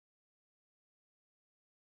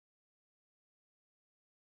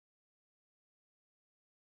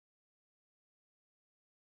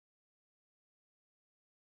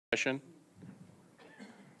session,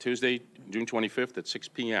 Tuesday, June 25th at 6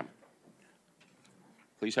 p.m.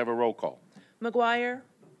 Please have a roll call. McGuire.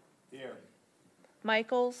 Here.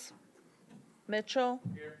 Michaels. Mitchell.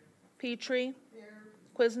 Here. Petrie. Here.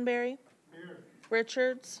 Quisenberry. Here.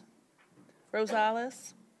 Richards.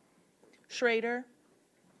 Rosales. Schrader.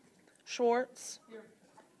 Schwartz. Here.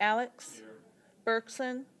 Alex. Here.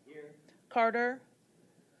 Berkson. Here. Carter.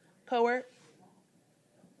 Cowart.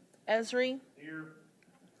 Esri. Here.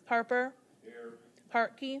 Harper. Here.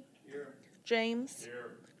 Hartke. Here. James.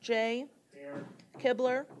 Here. Jay. Here.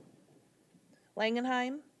 Kibler.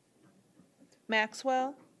 Langenheim.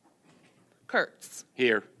 Maxwell. Kurtz.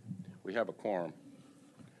 Here. We have a quorum.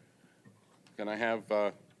 Can I have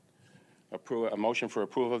a motion for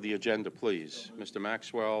approval of the agenda, please? Mr.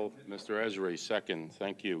 Maxwell, Mr. Esri, second.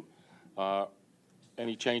 Thank you.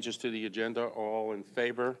 Any changes to the agenda? All in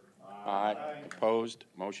favor? Aye. Opposed?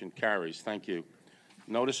 Motion carries. Thank you.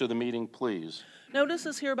 Notice of the meeting, please. Notice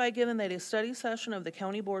is hereby given that a study session of the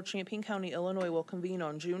County Board, Champaign County, Illinois will convene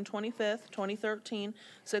on June 25th, 2013,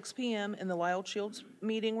 6 p.m. in the Wild Shields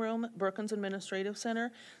Meeting Room, Brookins Administrative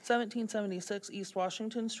Center, 1776 East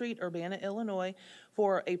Washington Street, Urbana, Illinois,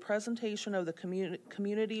 for a presentation of the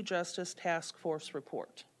Community Justice Task Force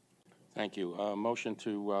Report. Thank you. Motion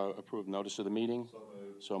to approve notice of the meeting?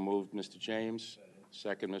 So moved, Mr. James.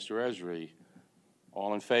 Second, Mr. Esri.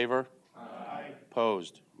 All in favor? Aye.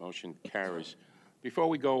 Opposed? Motion carries. Before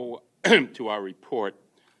we go to our report,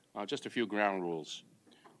 just a few ground rules.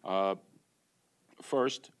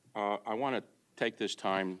 First, I want to take this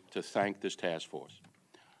time to thank this task force.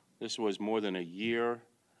 This was more than a year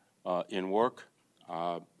in work.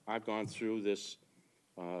 I've gone through this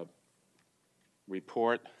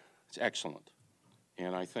report. It's excellent,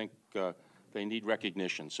 and I think they need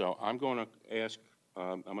recognition. So I'm going to ask,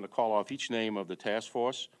 I'm going to call off each name of the task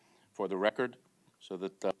force for the record so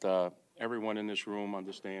that everyone in this room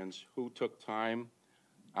understands who took time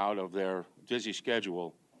out of their busy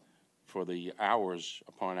schedule for the hours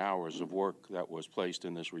upon hours of work that was placed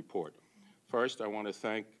in this report. First, I want to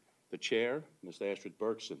thank the chair, Ms. Astrid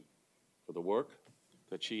Berkson, for the work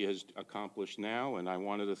that she has accomplished now, and I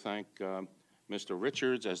wanted to thank Mr.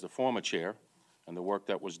 Richards as the former chair and the work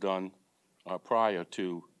that was done prior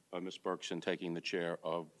to Ms. Berkson taking the chair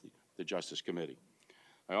of the Justice Committee.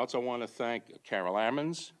 I also want to thank Carol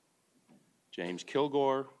Ammons, James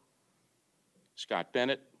Kilgore, Scott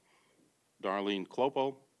Bennett, Darlene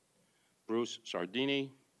Clopel, Bruce Sardini,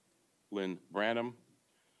 Lynn Branham,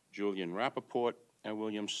 Julian Rappaport, and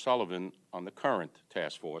William Sullivan on the current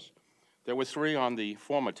task force. There were three on the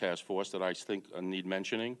former task force that I think need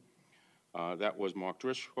mentioning. That was Mark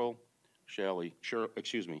Driscoll, Shirley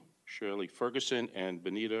Ferguson, and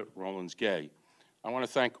Benita Rollins-Gay. I want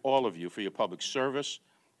to thank all of you for your public service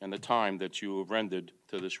and the time that you have rendered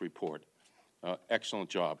to this report. Excellent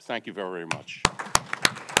job. Thank you very, very much.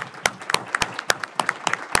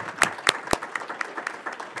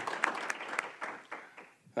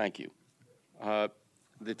 Thank you.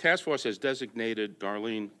 The task force has designated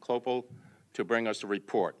Darlene Clopel to bring us the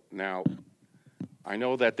report. Now, I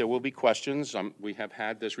know that there will be questions. We have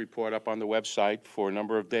had this report up on the website for a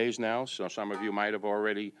number of days now, so some of you might have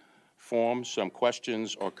already formed some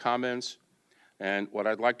questions or comments. And what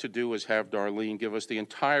I'd like to do is have Darlene give us the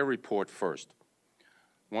entire report first.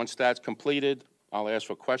 Once that's completed, I'll ask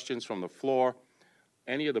for questions from the floor.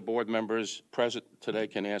 Any of the board members present today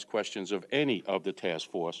can ask questions of any of the task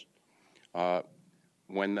force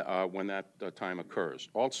when that time occurs.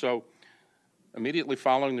 Also, immediately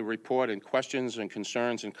following the report and questions and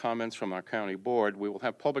concerns and comments from our county board, we will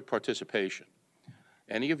have public participation.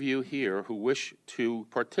 Any of you here who wish to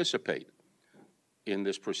participate in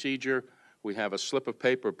this procedure, we have a slip of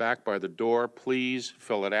paper back by the door. Please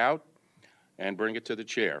fill it out and bring it to the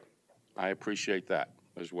chair. I appreciate that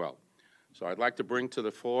as well. So I'd like to bring to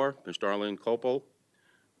the floor Ms. Darlene Clopel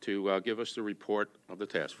to give us the report of the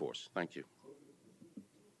task force. Thank you.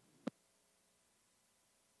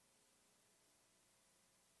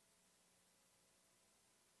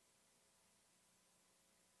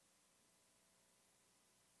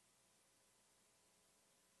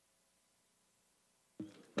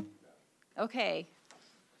 Okay.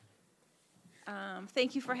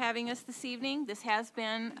 Thank you for having us this evening. This has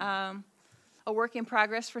been a work in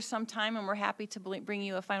progress for some time, and we're happy to bring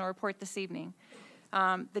you a final report this evening.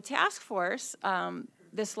 The task force,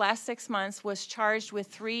 this last 6 months, was charged with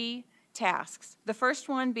 3 tasks. The first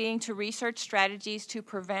one being to research strategies to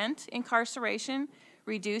prevent incarceration,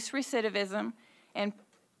 reduce recidivism, and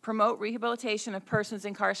promote rehabilitation of persons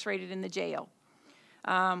incarcerated in the jail.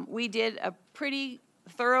 We did a pretty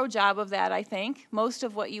thorough job of that, I think. Most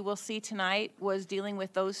of what you will see tonight was dealing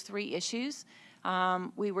with those three issues.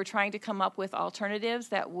 We were trying to come up with alternatives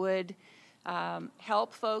that would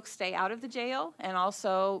help folks stay out of the jail and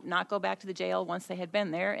also not go back to the jail once they had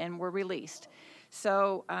been there and were released.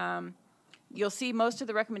 So you'll see most of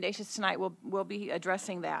the recommendations tonight will be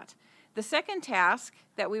addressing that. The second task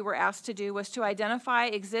that we were asked to do was to identify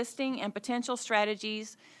existing and potential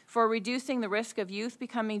strategies for reducing the risk of youth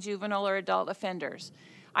becoming juvenile or adult offenders.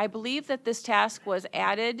 I believe that this task was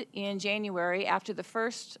added in January after the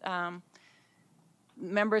first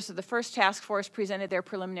members of the first task force presented their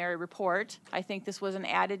preliminary report. I think this was an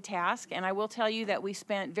added task, and I will tell you that we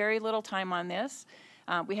spent very little time on this.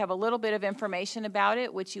 We have a little bit of information about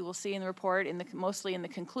it, which you will see in the report, mostly in the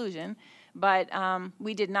conclusion, but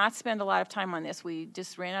we did not spend a lot of time on this. We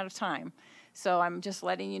just ran out of time. So I'm just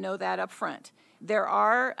letting you know that up front. There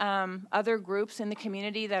are other groups in the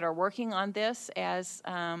community that are working on this as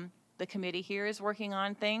the committee here is working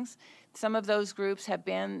on things. Some of those groups have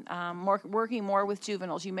been working more with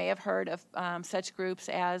juveniles. You may have heard of such groups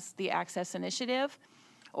as the Access Initiative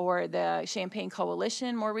or the Champaign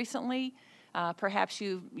Coalition more recently. Perhaps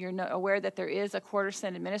you're aware that there is a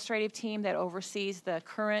quarter-cent administrative team that oversees the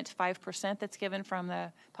current 5% that's given from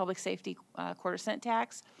the public safety quarter-cent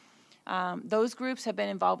tax. Those groups have been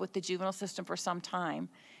involved with the juvenile system for some time,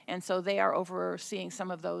 and so they are overseeing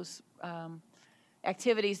some of those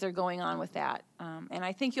activities that are going on with that. And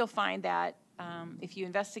I think you'll find that if you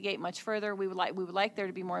investigate much further, we would like there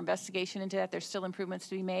to be more investigation into that. There's still improvements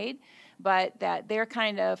to be made, but that they're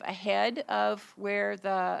kind of ahead of where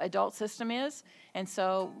the adult system is, and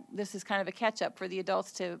so this is kind of a catch-up for the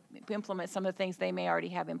adults to implement some of the things they may already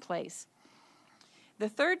have in place. The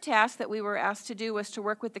third task that we were asked to do was to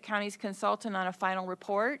work with the county's consultant on a final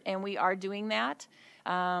report, and we are doing that.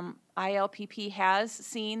 ILPP has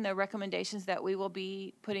seen the recommendations that we will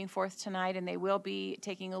be putting forth tonight, and they will be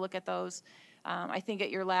taking a look at those. I think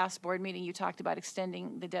at your last board meeting you talked about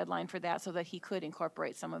extending the deadline for that so that he could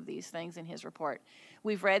incorporate some of these things in his report.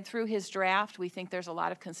 We've read through his draft. We think there's a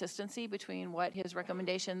lot of consistency between what his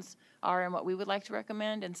recommendations are and what we would like to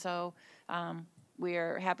recommend, and so we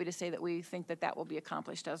are happy to say that we think that that will be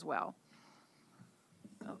accomplished as well.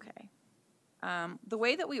 Okay. The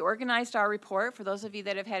way that we organized our report, for those of you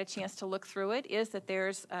that have had a chance to look through it, is that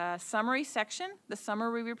there's a summary section, the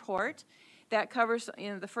summary report, that covers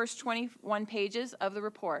the first 21 pages of the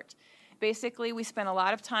report. Basically, we spent a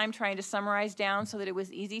lot of time trying to summarize down so that it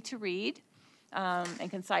was easy to read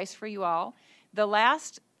and concise for you all. The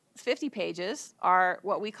last 50 pages are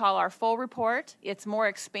what we call our full report. It's more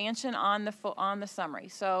expansion on the summary.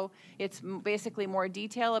 So it's basically more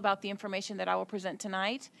detail about the information that I will present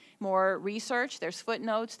tonight, more research. There's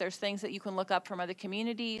footnotes. There's things that you can look up from other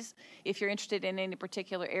communities. If you're interested in any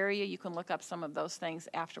particular area, you can look up some of those things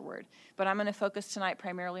afterward. But I'm going to focus tonight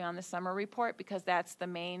primarily on the summary report because that's the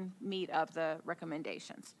main meat of the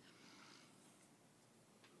recommendations.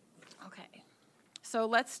 Okay. So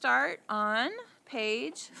let's start on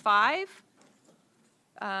page 5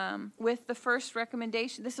 with the first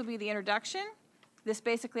recommendation. This will be the introduction. This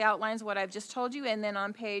basically outlines what I've just told you, and then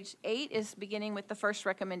on page 8 is beginning with the first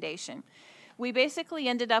recommendation. We basically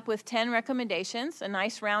ended up with 10 recommendations, a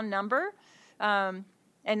nice round number, and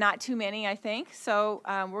not too many, I think. So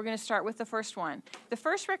we're going to start with the first one. The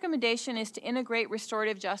first recommendation is to integrate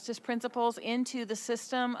restorative justice principles into the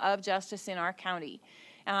system of justice in our county.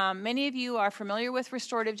 Many of you are familiar with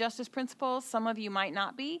restorative justice principles. Some of you might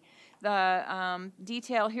not be. The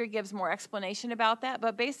detail here gives more explanation about that.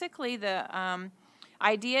 But basically, the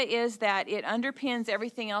idea is that it underpins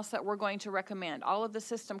everything else that we're going to recommend. All of the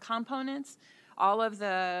system components, all of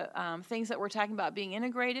the things that we're talking about being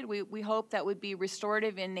integrated, we hope that would be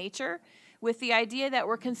restorative in nature with the idea that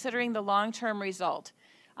we're considering the long-term result.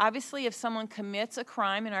 Obviously, if someone commits a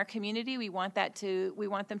crime in our community, we want them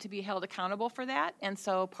to be held accountable for that. And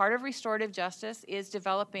so part of restorative justice is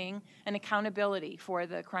developing an accountability for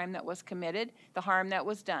the crime that was committed, the harm that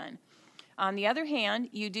was done. On the other hand,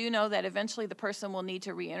 you do know that eventually the person will need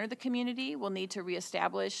to re-enter the community, will need to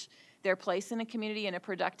reestablish their place in the community in a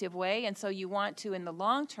productive way. And so you want to, in the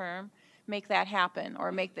long term, make that happen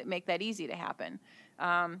or make that easy to happen.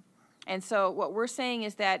 And so what we're saying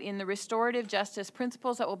is that in the restorative justice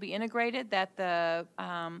principles that will be integrated, that the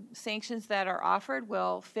sanctions that are offered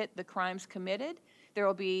will fit the crimes committed. There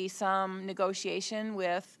will be some negotiation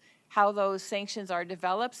with how those sanctions are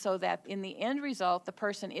developed so that in the end result, the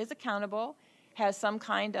person is accountable, has some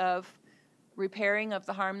kind of repairing of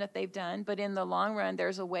the harm that they've done, but in the long run,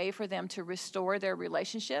 there's a way for them to restore their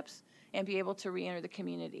relationships and be able to reenter the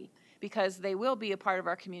community, because they will be a part of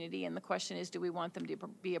our community, and the question is, do we want them to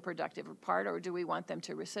be a productive part, or do we want them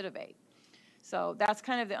to recidivate? So that's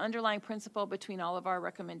kind of the underlying principle between all of our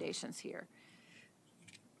recommendations here.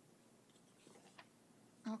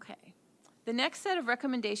 Okay. The next set of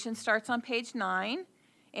recommendations starts on page 9,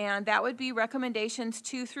 and that would be recommendations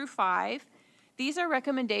 2 through 5. These are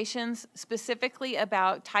recommendations specifically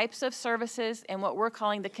about types of services and what we're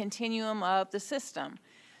calling the continuum of the system.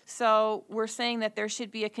 So we're saying that there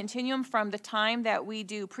should be a continuum from the time that we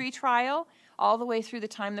do pretrial all the way through the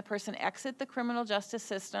time the person exits the criminal justice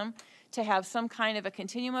system, to have some kind of a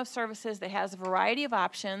continuum of services that has a variety of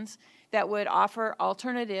options that would offer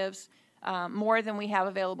alternatives more than we have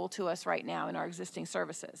available to us right now in our existing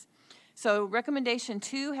services. So recommendation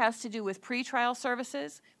 2 has to do with pretrial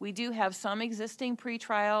services. We do have some existing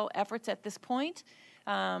pretrial efforts at this point,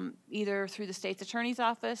 either through the state's attorney's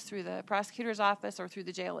office, through the prosecutor's office, or through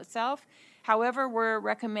the jail itself. However, we're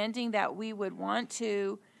recommending that we would want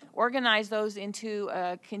to organize those into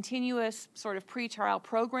a continuous sort of pretrial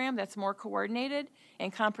program that's more coordinated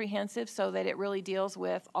and comprehensive, so that it really deals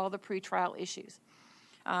with all the pretrial issues.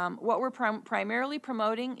 What we're primarily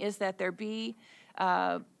promoting is that there be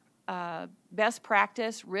best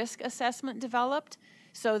practice risk assessment developed,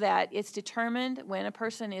 so that it's determined when a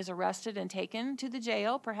person is arrested and taken to the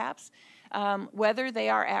jail, perhaps, whether they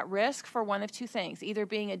are at risk for one of two things, either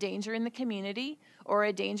being a danger in the community or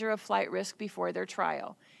a danger of flight risk before their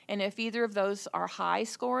trial. And if either of those are high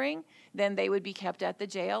scoring, then they would be kept at the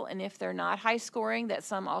jail. And if they're not high scoring, that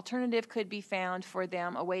some alternative could be found for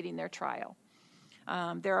them awaiting their trial.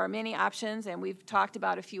 There are many options, and we've talked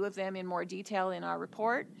about a few of them in more detail in our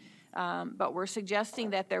report. But we're suggesting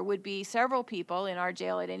that there would be several people in our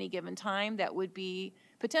jail at any given time that would be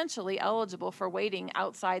potentially eligible for waiting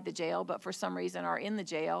outside the jail, but for some reason are in the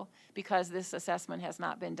jail because this assessment has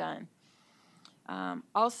not been done.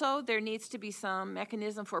 Also, there needs to be some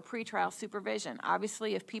mechanism for pretrial supervision.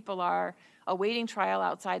 Obviously, if people are awaiting trial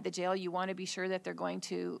outside the jail, you want to be sure that they're going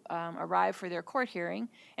to arrive for their court hearing.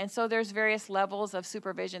 And so there's various levels of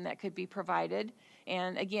supervision that could be provided.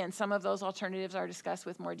 And again, some of those alternatives are discussed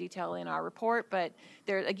with more detail in our report, but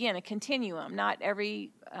there's, again, a continuum. Not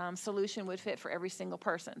every solution would fit for every single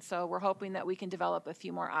person. So we're hoping that we can develop a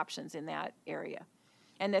few more options in that area,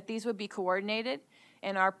 and that these would be coordinated.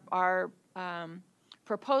 And our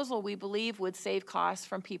proposal, we believe, would save costs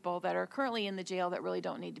from people that are currently in the jail that really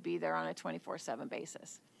don't need to be there on a 24/7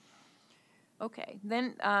 basis. Okay,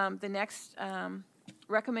 then the next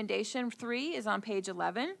recommendation 3 is on page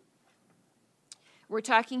 11. We're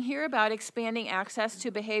talking here about expanding access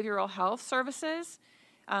to behavioral health services.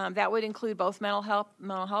 That would include both mental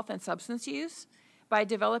health and substance use, by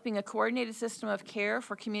developing a coordinated system of care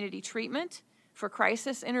for community treatment, for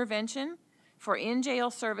crisis intervention, for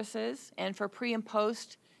in-jail services, and for pre- and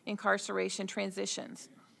post-incarceration transitions.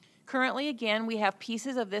 Currently, again, we have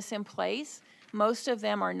pieces of this in place. Most of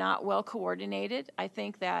them are not well coordinated. I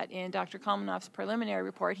think that in Dr. Kalmanoff's preliminary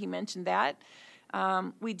report, he mentioned that.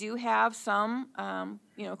 We do have some,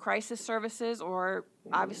 crisis services or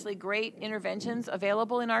obviously great interventions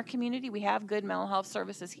available in our community. We have good mental health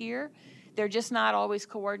services here. They're just not always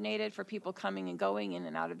coordinated for people coming and going in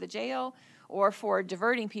and out of the jail, or for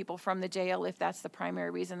diverting people from the jail if that's the primary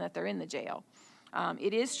reason that they're in the jail.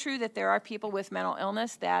 It is true that there are people with mental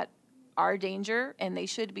illness that are a danger, and they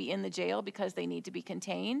should be in the jail because they need to be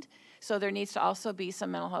contained. So there needs to also be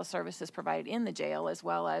some mental health services provided in the jail, as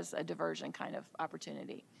well as a diversion kind of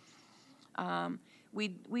opportunity. I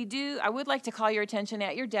would like to call your attention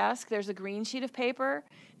at your desk. There's a green sheet of paper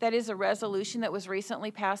that is a resolution that was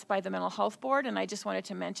recently passed by the Mental Health Board, and I just wanted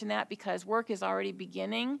to mention that because work is already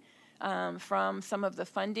beginning from some of the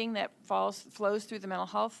funding that flows through the Mental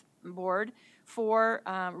Health Board for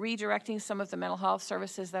redirecting some of the mental health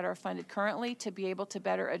services that are funded currently to be able to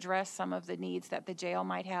better address some of the needs that the jail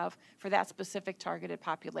might have for that specific targeted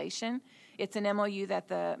population. It's an MOU that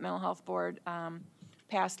the Mental Health Board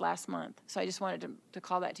passed last month, so I just wanted to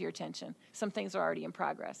call that to your attention. Some things are already in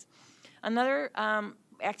progress. Another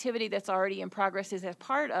activity that's already in progress is as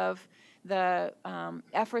part of the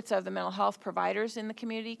efforts of the mental health providers in the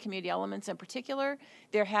community elements in particular.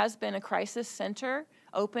 There has been a crisis center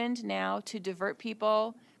opened now to divert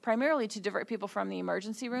people, primarily to divert people from the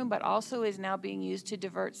emergency room, but also is now being used to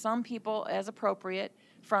divert some people as appropriate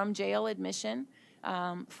from jail admission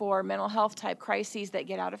for mental health type crises that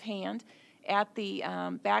get out of hand. At the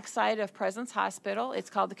backside of Presence Hospital,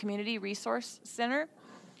 it's called the Community Resource Center,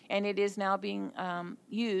 and it is now being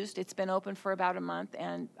used. It's been open for about a month,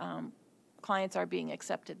 and clients are being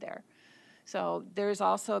accepted there. So there's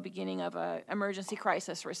also a beginning of an emergency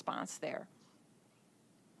crisis response there.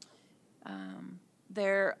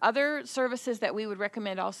 There other services that we would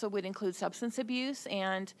recommend also would include substance abuse,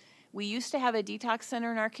 and we used to have a detox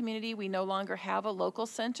center in our community. We no longer have a local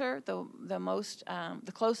center.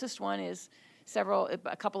 The closest one is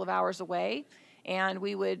a couple of hours away, and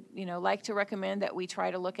we would, like to recommend that we try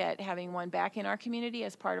to look at having one back in our community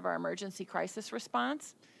as part of our emergency crisis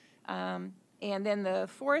response. And then the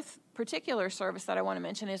fourth particular service that I want to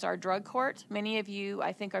mention is our drug court. Many of you,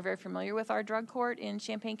 I think, are very familiar with our drug court in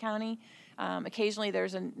Champaign County. Occasionally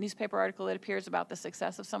there's a newspaper article that appears about the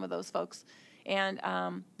success of some of those folks. And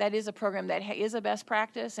that is a program that is a best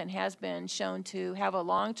practice and has been shown to have a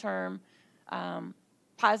long-term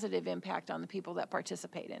positive impact on the people that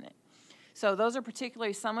participate in it. So those are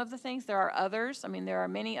particularly some of the things. There are others. I mean, there are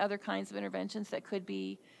many other kinds of interventions that could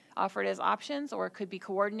be offered as options or could be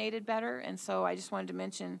coordinated better, and so I just wanted to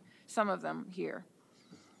mention some of them here.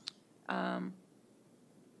 The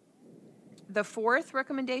fourth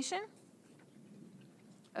recommendation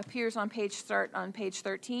appears on page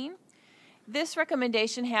 13. This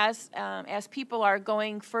recommendation has, as people are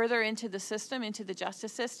going further into the system, into the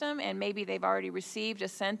justice system, and maybe they've already received a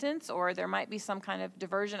sentence or there might be some kind of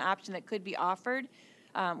diversion option that could be offered,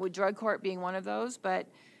 with drug court being one of those, but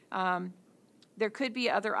there could be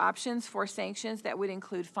other options for sanctions that would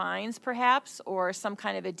include fines, perhaps, or some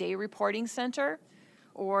kind of a day reporting center,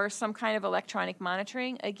 or some kind of electronic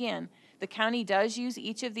monitoring. Again, the county does use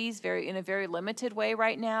each of these in a very limited way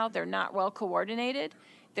right now. They're not well coordinated.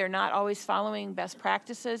 They're not always following best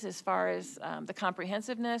practices as far as the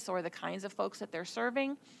comprehensiveness or the kinds of folks that they're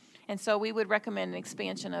serving. And so we would recommend an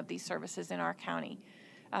expansion of these services in our county.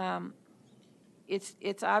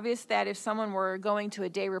 It's obvious that if someone were going to a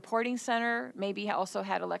day reporting center, maybe also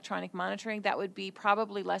had electronic monitoring, that would be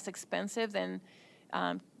probably less expensive than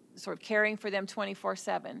sort of caring for them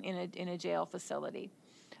 24/7 in a jail facility.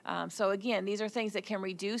 So again, these are things that can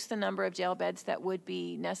reduce the number of jail beds that would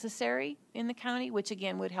be necessary in the county, which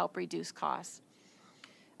again would help reduce costs.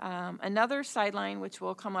 Another sideline, which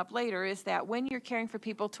will come up later, is that when you're caring for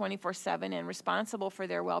people 24/7 and responsible for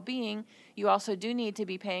their well-being, you also do need to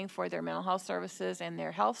be paying for their mental health services and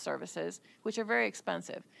their health services, which are very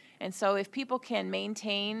expensive. And so if people can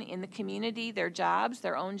maintain in the community their jobs,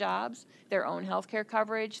 their own health care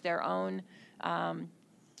coverage, their own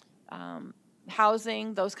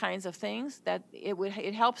housing, those kinds of things, that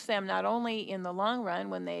it helps them not only in the long run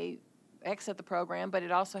when they exit the program, but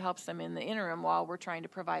it also helps them in the interim while we're trying to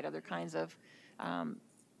provide other kinds of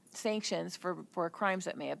sanctions for crimes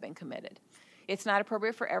that may have been committed. It's not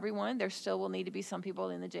appropriate for everyone. There still will need to be some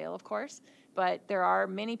people in the jail, of course, but there are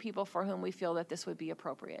many people for whom we feel that this would be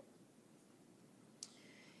appropriate.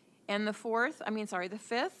 And the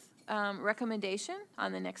fifth recommendation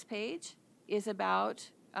on the next page is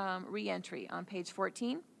about reentry on page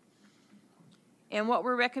 14. And what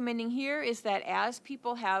we're recommending here is that as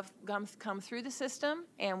people have come through the system,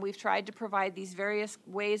 and we've tried to provide these various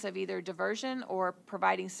ways of either diversion or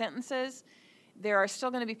providing sentences, there are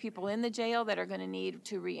still going to be people in the jail that are going to need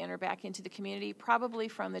to re-enter back into the community, probably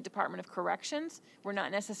from the Department of Corrections. We're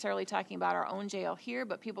not necessarily talking about our own jail here,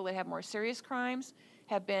 but people that have more serious crimes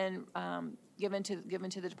have been given to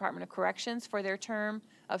the Department of Corrections for their term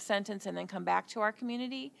of sentence and then come back to our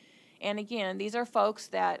community. And again, these are folks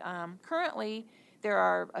that currently there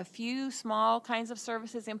are a few small kinds of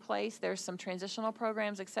services in place. There's some transitional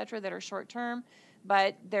programs, et cetera, that are short-term,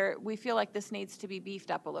 but we feel like this needs to be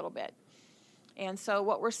beefed up a little bit. And so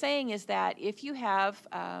what we're saying is that if you have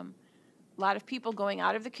a lot of people going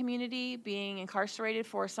out of the community, being incarcerated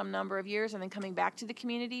for some number of years, and then coming back to the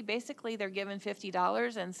community, basically they're given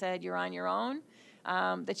 $50 and said, you're on your own.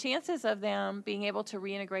 The chances of them being able to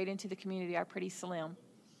reintegrate into the community are pretty slim.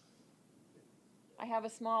 I have a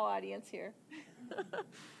small audience here.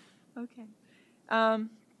 Okay.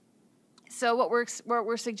 So what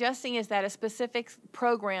we're suggesting is that a specific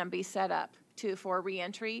program be set up for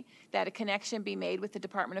reentry, that a connection be made with the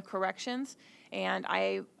Department of Corrections, and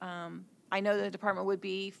I know the department would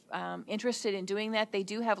be interested in doing that. They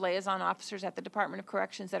do have liaison officers at the Department of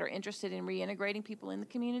Corrections that are interested in reintegrating people in the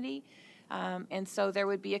community, and so there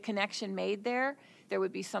would be a connection made there. There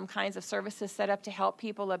would be some kinds of services set up to help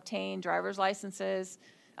people obtain driver's licenses,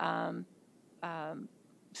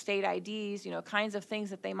 state IDs, kinds of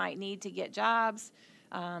things that they might need to get jobs,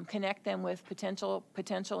 connect them with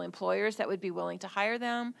potential employers that would be willing to hire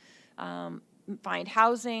them, find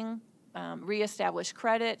housing, reestablish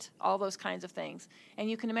credit, all those kinds of things. And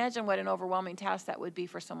you can imagine what an overwhelming task that would be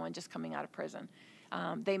for someone just coming out of prison.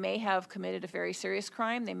 They may have committed a very serious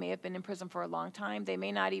crime. They may have been in prison for a long time. They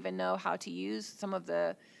may not even know how to use some of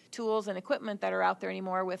the tools and equipment that are out there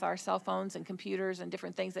anymore with our cell phones and computers and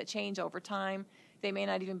different things that change over time. they may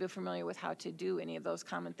not even be familiar with how to do any of those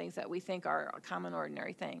common things that we think are common,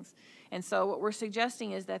 ordinary things. And so what we're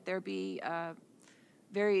suggesting is that there be a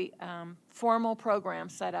very formal program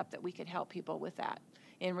set up that we could help people with that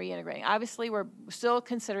in reintegrating. Obviously, we're still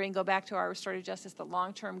considering, go back to our restorative justice, the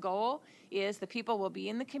long-term goal is the people will be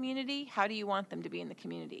in the community. How do you want them to be in the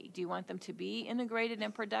community? Do you want them to be integrated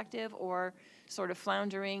and productive, or sort of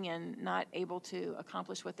floundering and not able to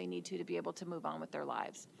accomplish what they need to be able to move on with their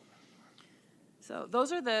lives? So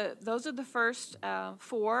those are the first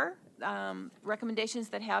four recommendations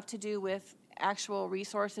that have to do with actual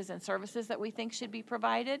resources and services that we think should be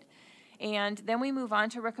provided. And then we move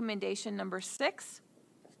on to recommendation number 6.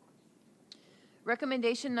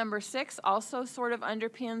 Recommendation number 6 also sort of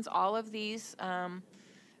underpins all of these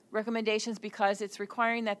recommendations because it's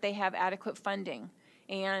requiring that they have adequate funding.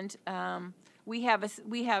 And we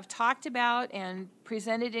have talked about and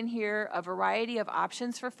presented in here a variety of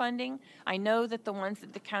options for funding. I know that the ones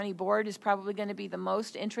that the county board is probably going to be the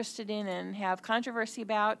most interested in and have controversy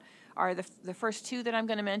about are the first two that I'm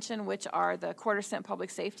going to mention, which are the quarter-cent public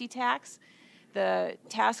safety tax. The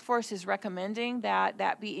task force is recommending that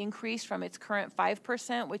that be increased from its current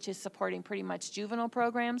 5%, which is supporting pretty much juvenile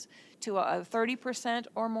programs, to a 30%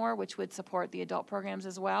 or more, which would support the adult programs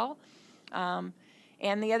as well.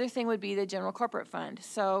 And the other thing would be the general corporate fund.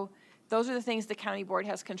 So those are the things the county board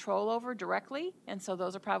has control over directly, and so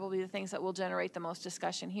those are probably the things that will generate the most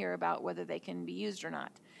discussion here about whether they can be used or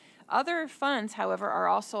not. Other funds, however, are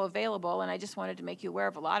also available, and I just wanted to make you aware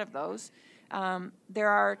of a lot of those. There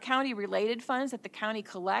are county-related funds that the county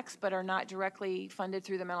collects but are not directly funded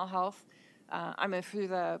through the mental health, through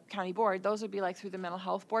the county board. Those would be like through the mental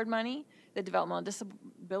health board money, the developmental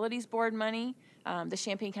disabilities board money, the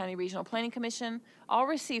Champaign County Regional Planning Commission, all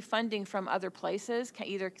receive funding from other places,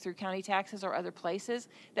 either through county taxes or other places,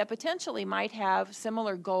 that potentially might have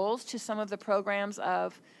similar goals to some of the programs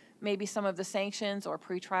of maybe some of the sanctions or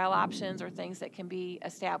pretrial options or things that can be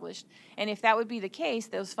established. And if that would be the case,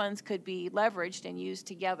 those funds could be leveraged and used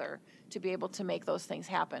together to be able to make those things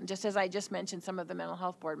happen. Just as I just mentioned, some of the mental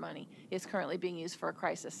health board money is currently being used for a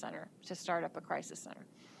crisis center, to start up a crisis center.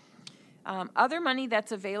 Other money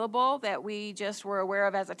that's available that we just were aware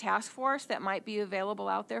of as a task force that might be available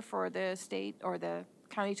out there for the state or the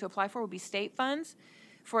county to apply for would be state funds.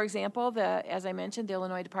 For example, as I mentioned, the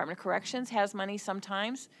Illinois Department of Corrections has money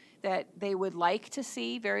sometimes that they would like to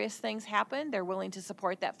see various things happen. They're willing to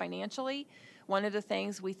support that financially. One of the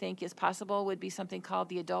things we think is possible would be something called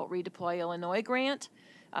the Adult Redeploy Illinois Grant.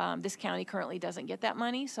 This county currently doesn't get that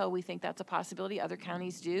money, so we think that's a possibility. Other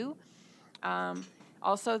counties do.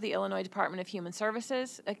 Also, the Illinois Department of Human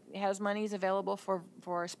Services has monies available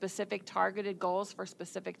for specific targeted goals for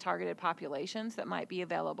specific targeted populations that might be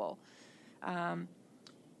available.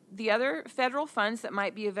 The other federal funds that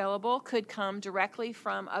might be available could come directly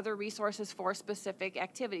from other resources for specific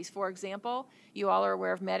activities. For example, you all are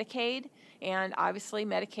aware of Medicaid, and obviously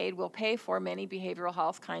Medicaid will pay for many behavioral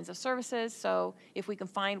health kinds of services. So if we can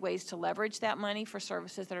find ways to leverage that money for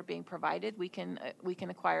services that are being provided, we can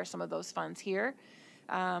acquire some of those funds here.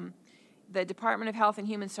 The Department of Health and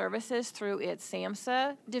Human Services, through its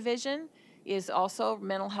SAMHSA division, is also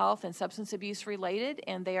mental health and substance abuse related,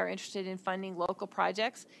 and they are interested in funding local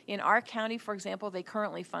projects. In our county, for example, they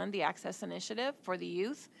currently fund the Access Initiative for the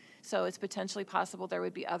youth, so it's potentially possible there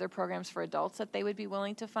would be other programs for adults that they would be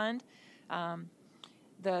willing to fund.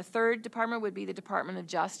 The third department would be the Department of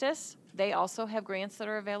Justice. They also have grants that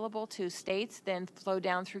are available to states, then flow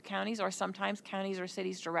down through counties, or sometimes counties or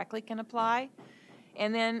cities directly can apply.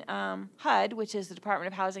 And then HUD, which is the Department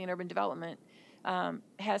of Housing and Urban Development,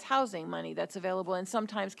 has housing money that's available and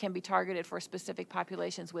sometimes can be targeted for specific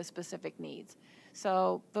populations with specific needs.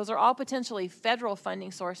 So those are all potentially federal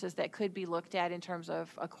funding sources that could be looked at in terms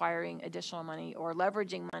of acquiring additional money or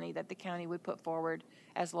leveraging money that the county would put forward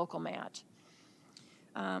as local match.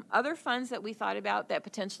 Other funds that we thought about that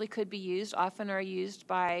potentially could be used, often are used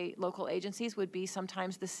by local agencies, would be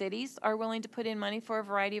sometimes the cities are willing to put in money for a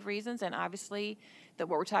variety of reasons, and obviously what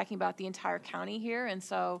we're talking about the entire county here, and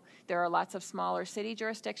so there are lots of smaller city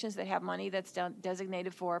jurisdictions that have money that's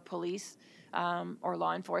designated for police or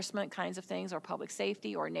law enforcement kinds of things, or public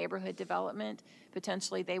safety or neighborhood development.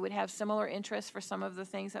 Potentially they would have similar interests for some of the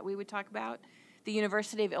things that we would talk about. The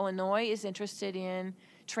University of Illinois is interested in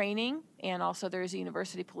training, and also there's a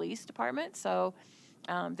university police department, so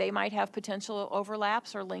they might have potential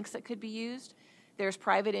overlaps or links that could be used. There's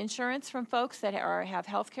private insurance from folks that have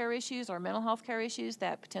health care issues or mental health care issues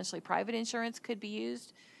that potentially private insurance could be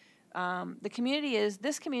used.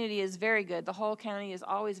 This community is very good. The whole county is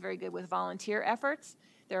always very good with volunteer efforts.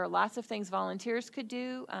 There are lots of things volunteers could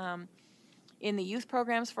do. In the youth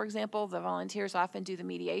programs, for example, the volunteers often do the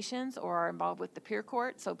mediations or are involved with the peer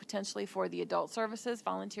court, so potentially for the adult services,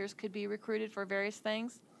 volunteers could be recruited for various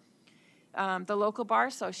things. The local bar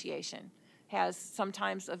association has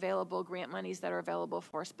sometimes available grant monies that are available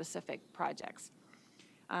for specific projects.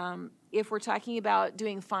 If we're talking about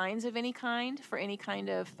doing fines of any kind for any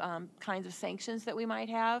kinds of sanctions that we might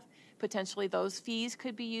have, potentially those fees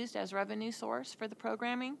could be used as revenue source for the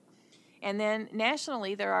programming. And then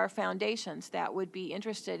nationally, there are foundations that would be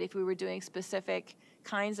interested if we were doing specific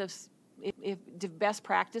kinds of if best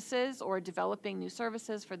practices or developing new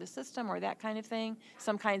services for the system or that kind of thing,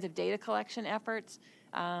 some kinds of data collection efforts.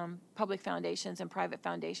 Public foundations and private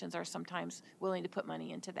foundations are sometimes willing to put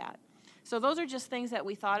money into that. So those are just things that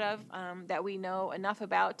we thought of that we know enough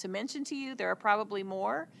about to mention to you. There are probably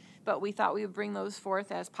more, but we thought we would bring those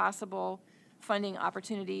forth as possible funding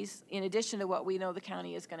opportunities in addition to what we know the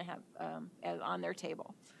county is going to have on their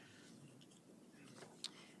table.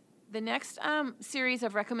 The next series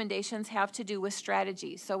of recommendations have to do with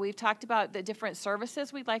strategy. So we've talked about the different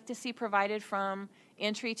services we'd like to see provided from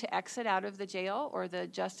entry to exit out of the jail or the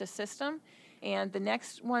justice system. And the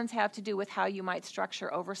next ones have to do with how you might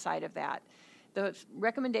structure oversight of that. The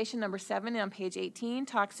recommendation number 7 on page 18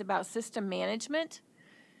 talks about system management.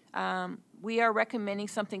 We are recommending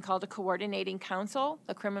something called a coordinating council,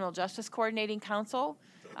 a criminal justice coordinating council.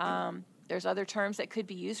 There's other terms that could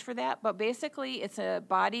be used for that, but basically it's a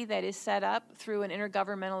body that is set up through an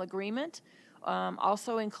intergovernmental agreement,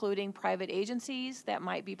 also including private agencies that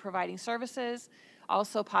might be providing services,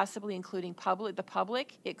 also possibly including the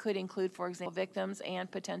public. It could include, for example, victims and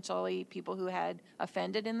potentially people who had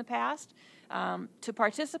offended in the past, to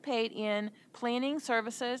participate in planning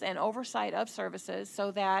services and oversight of services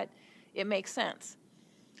so that it makes sense,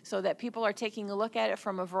 so that people are taking a look at it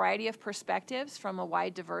from a variety of perspectives, from a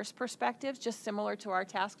wide, diverse perspectives, just similar to our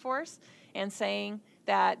task force, and saying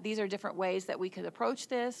that these are different ways that we could approach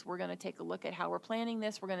this. We're going to take a look at how we're planning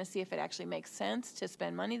this. We're going to see if it actually makes sense to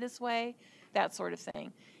spend money this way, that sort of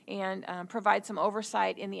thing, and provide some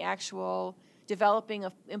oversight in the actual developing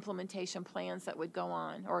of implementation plans that would go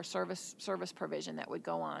on, or service provision that would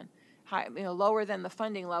go on. High, lower than the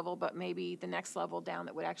funding level, but maybe the next level down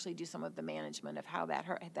that would actually do some of the management of how that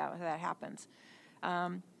happens.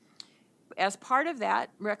 As part of that,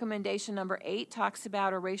 recommendation number 8 talks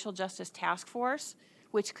about a racial justice task force,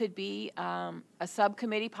 which could be a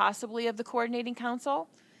subcommittee possibly of the coordinating council.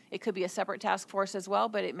 It could be a separate task force as well,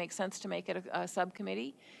 but it makes sense to make it a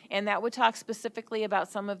subcommittee. And that would talk specifically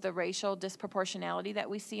about some of the racial disproportionality that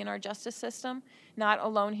we see in our justice system, not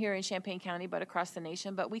alone here in Champaign County, but across the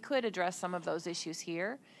nation. But we could address some of those issues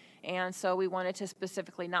here. And so we wanted to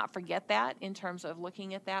specifically not forget that in terms of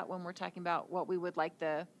looking at that when we're talking about what we would like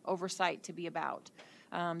the oversight to be about.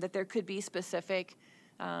 That there could be specific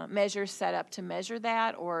measures set up to measure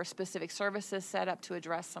that, or specific services set up to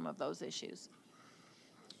address some of those issues.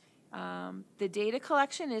 The data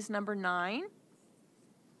collection is number 9,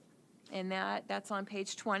 and that's on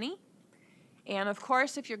page 20. And of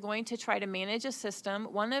course, if you're going to try to manage a system,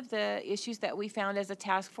 one of the issues that we found as a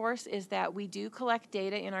task force is that we do collect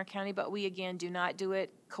data in our county, but we again do not do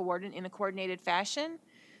it in a coordinated fashion.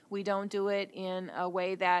 We don't do it in a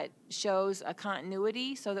way that shows a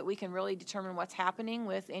continuity so that we can really determine what's happening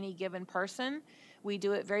with any given person. We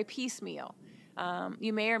do it very piecemeal.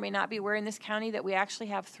 You may or may not be aware in this county that we actually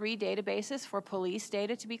have 3 databases for police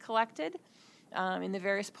data to be collected in the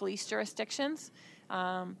various police jurisdictions.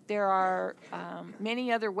 There are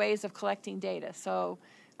many other ways of collecting data. So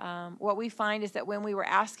what we find is that when we were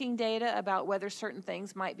asking data about whether certain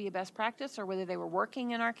things might be a best practice or whether they were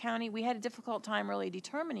working in our county, we had a difficult time really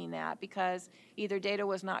determining that, because either data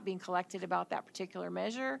was not being collected about that particular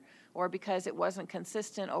measure, or because it wasn't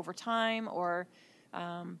consistent over time, or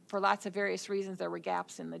for lots of various reasons there were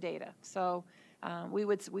gaps in the data. So we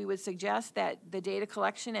would suggest that the data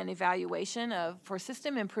collection and evaluation for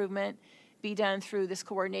system improvement be done through this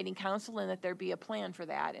coordinating council, and that there be a plan for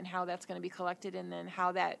that and how that's going to be collected, and then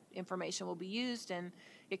how that information will be used, and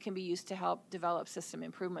it can be used to help develop system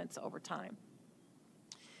improvements over time.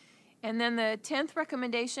 And then the 10th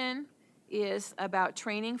recommendation is about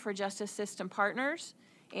training for justice system partners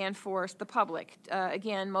and for the public.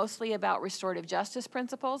 Again, mostly about restorative justice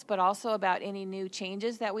principles, but also about any new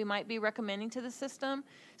changes that we might be recommending to the system.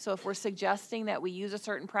 So if we're suggesting that we use a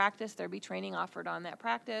certain practice, there be training offered on that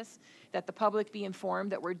practice, that the public be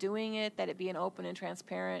informed that we're doing it, that it be an open and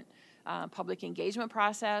transparent public engagement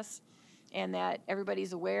process, and that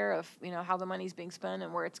everybody's aware of how the money's being spent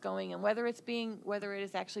and where it's going, and whether it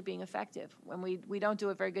is actually being effective. When we don't do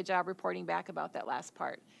a very good job reporting back about that last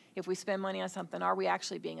part. If we spend money on something, are we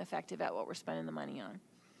actually being effective at what we're spending the money on?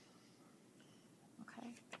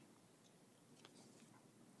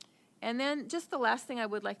 And then just the last thing I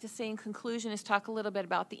would like to say in conclusion is talk a little bit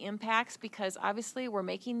about the impacts, because obviously we're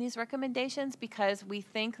making these recommendations because we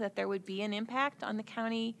think that there would be an impact on the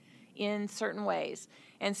county in certain ways.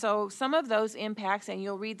 And so some of those impacts, and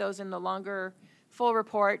you'll read those in the longer full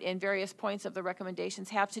report in various points of the recommendations,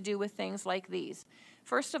 have to do with things like these.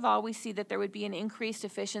 First of all, we see that there would be an increased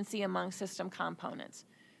efficiency among system components.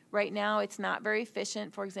 Right now, it's not very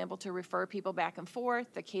efficient, for example, to refer people back and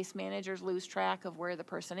forth. The case managers lose track of where the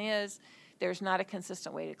person is. There's not a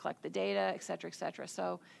consistent way to collect the data, et cetera, et cetera.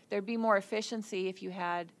 So there'd be more efficiency if you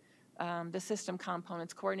had the system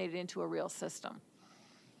components coordinated into a real system.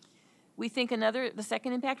 We think the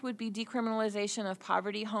second impact would be decriminalization of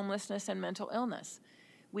poverty, homelessness, and mental illness.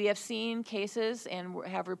 We have seen cases and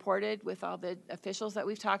have reported with all the officials that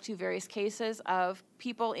we've talked to, various cases of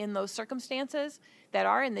people in those circumstances that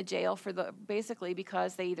are in the jail for basically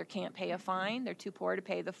because they either can't pay a fine, they're too poor to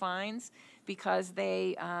pay the fines, because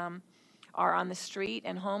they are on the street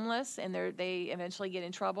and homeless and they eventually get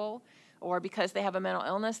in trouble, or because they have a mental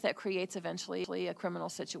illness that creates eventually a criminal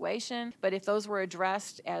situation. But if those were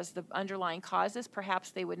addressed as the underlying causes,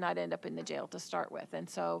 perhaps they would not end up in the jail to start with. And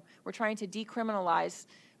so we're trying to decriminalize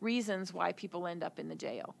reasons why people end up in the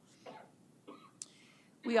jail.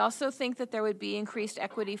 We also think that there would be increased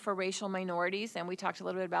equity for racial minorities, and we talked a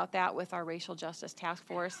little bit about that with our Racial Justice Task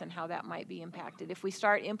Force and how that might be impacted. If we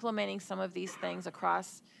start implementing some of these things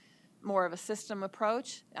across more of a system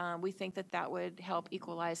approach, we think that that would help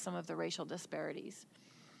equalize some of the racial disparities.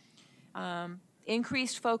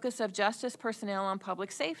 Increased focus of justice personnel on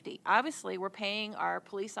public safety. Obviously, we're paying our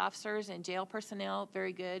police officers and jail personnel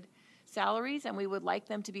very good salaries, and we would like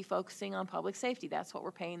them to be focusing on public safety. That's what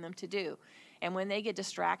we're paying them to do. And when they get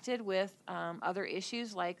distracted with other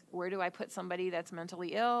issues like where do I put somebody that's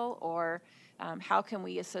mentally ill, or how can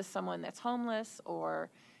we assist someone that's homeless, or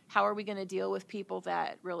how are we going to deal with people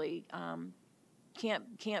that really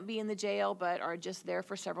can't be in the jail but are just there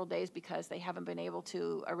for several days because they haven't been able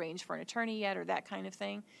to arrange for an attorney yet, or that kind of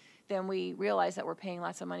thing, then we realize that we're paying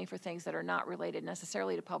lots of money for things that are not related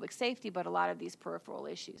necessarily to public safety, but a lot of these peripheral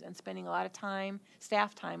issues, and spending a lot of time,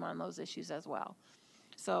 staff time, on those issues as well.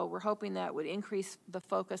 So we're hoping that would increase the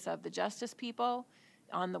focus of the justice people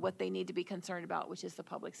on what they need to be concerned about, which is the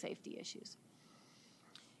public safety issues.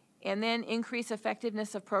 And then increase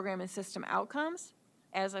effectiveness of program and system outcomes.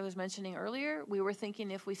 As I was mentioning earlier, we were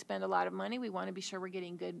thinking if we spend a lot of money, we want to be sure we're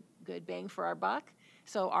getting good bang for our buck.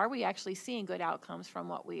 So are we actually seeing good outcomes from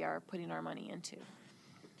what we are putting our money into?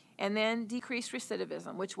 And then decreased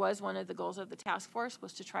recidivism, which was one of the goals of the task force,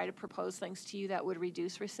 was to try to propose things to you that would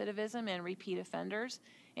reduce recidivism and repeat offenders.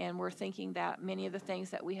 And we're thinking that many of the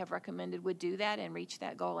things that we have recommended would do that and reach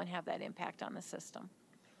that goal and have that impact on the system.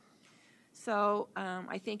 So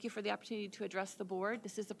I thank you for the opportunity to address the board.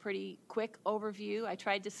 This is a pretty quick overview. I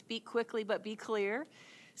tried to speak quickly but be clear.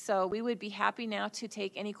 So we would be happy now to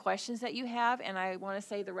take any questions that you have, and I want to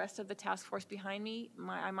say the rest of the task force behind me,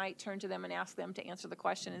 I might turn to them and ask them to answer the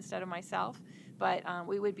question instead of myself, but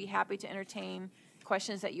we would be happy to entertain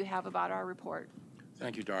questions that you have about our report.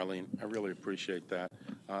 Thank you, Darlene. I really appreciate that.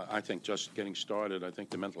 I think just getting started, I think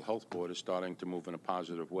the Mental Health Board is starting to move in a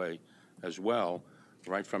positive way as well,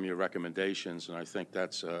 right from your recommendations, and I think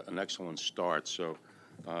that's an excellent start. So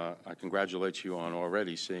I congratulate you on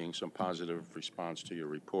already seeing some positive response to your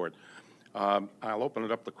report. I'll open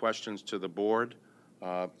it up to questions to the board.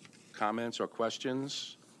 Comments or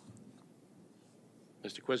questions?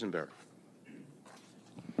 Mr. Quisenberry.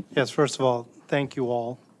 Yes, first of all, thank you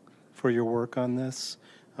all for your work on this.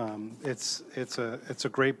 It's a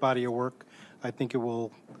great body of work. I think it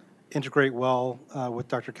will integrate well with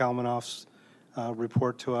Dr. Kalmanoff's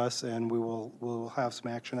report to us, and we'll have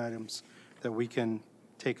some action items that we can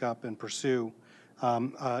take up and pursue.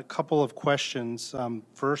 A couple of questions.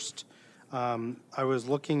 First, I was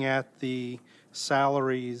looking at the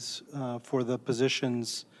salaries for the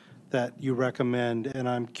positions that you recommend, and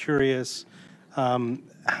I'm curious,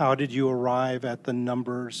 how did you arrive at the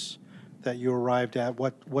numbers that you arrived at?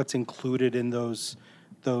 What's included in those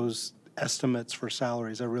estimates for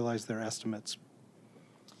salaries? I realize they're estimates.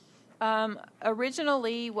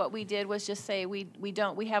 Originally, what we did was just say we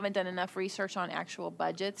haven't done enough research on actual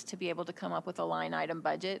budgets to be able to come up with a line item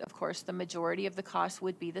budget. Of course, the majority of the cost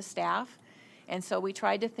would be the staff, and so we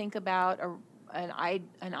tried to think about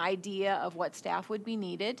an idea of what staff would be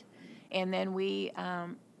needed, and then we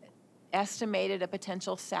estimated a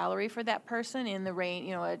potential salary for that person in the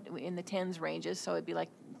range, in the tens ranges. So it'd be like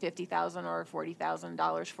 $50,000 or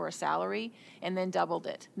 $40,000 for a salary, and then doubled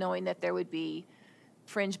it, knowing that there would be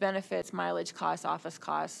fringe benefits, mileage costs, office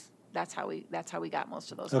costs, that's how we got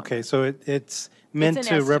most of those numbers. Okay, so it's meant an to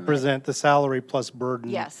estimate. represent the salary plus burden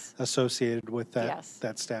Yes. associated with that, Yes.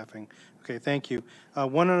 that staffing. Okay, thank you.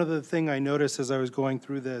 One other thing I noticed as I was going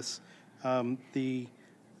through this, the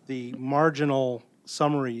marginal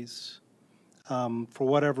summaries, for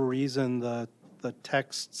whatever reason, the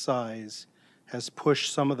text size has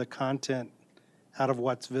pushed some of the content out of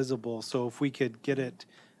what's visible. So if we could get it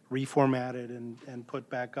reformatted and put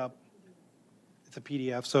back up, it's a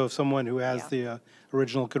PDF. So if someone who has Yeah. the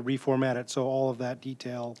original could reformat it, so all of that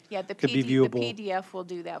detail Yeah, the could be the viewable. PDF will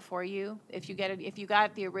do that for you. If you get it, if you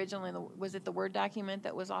got the original, was it the Word document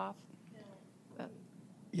that was off?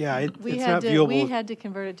 Yeah, it's We not had viewable. to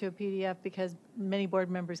convert it to a PDF because many board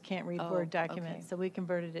members can't read Oh, Word okay. documents. So we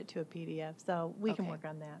converted it to a PDF. So we can Okay. work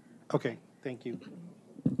on that. Okay, thank you.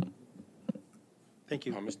 Thank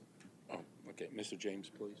you. Okay, Mr. James,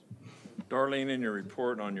 please. Darlene, in your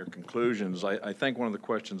report on your conclusions, I think one of the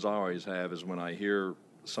questions I always have is when I hear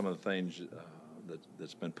some of the things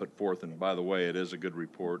that's been put forth, and by the way, it is a good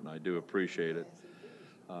report, and I do appreciate it.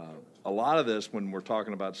 A lot of this, when we're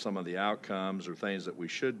talking about some of the outcomes or things that we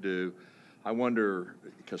should do, I wonder,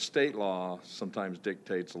 because state law sometimes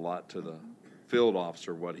dictates a lot to the field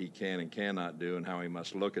officer what he can and cannot do and how he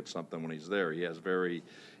must look at something when he's there.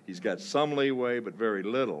 He's got some leeway, but very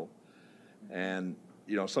little. And,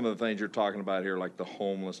 you know, some of the things you're talking about here, like the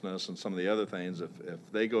homelessness and some of the other things, if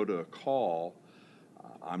they go to a call,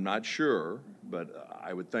 I'm not sure, but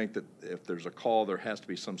I would think that if there's a call, there has to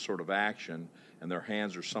be some sort of action, and their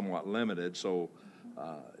hands are somewhat limited. So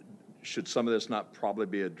should some of this not probably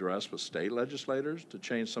be addressed with state legislators to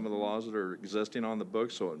change some of the laws that are existing on the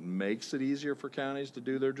books so it makes it easier for counties to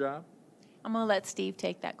do their job? I'm going to let Steve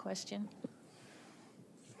take that question.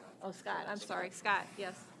 Oh, Scott, I'm sorry. Scott,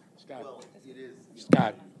 yes. Scott,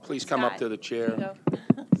 Scott, please come up Scott, to the here you chair.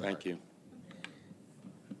 go. Thank you.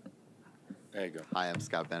 There you go. Hi, I'm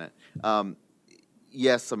Scott Bennett.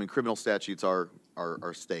 Yes, I mean, criminal statutes are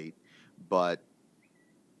state, but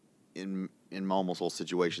in almost all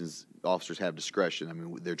situations, officers have discretion. I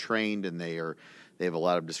mean, they're trained and they have a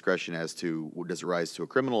lot of discretion as to, does it rise to a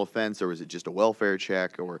criminal offense, or is it just a welfare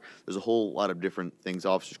check, or there's a whole lot of different things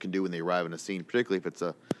officers can do when they arrive on a scene, particularly if it's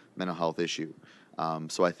a mental health issue.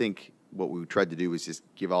 So I think what we tried to do is just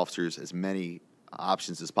give officers as many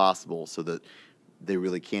options as possible so that they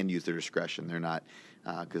really can use their discretion. They're not,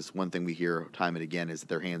 because one thing we hear time and again is that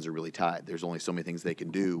their hands are really tied. There's only so many things they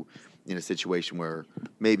can do in a situation where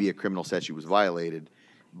maybe a criminal statute was violated,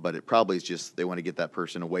 but it probably is just they want to get that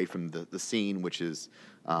person away from the scene, which is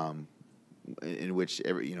in which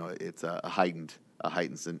it's a heightened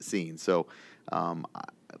scene. So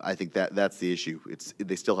I think that's the issue.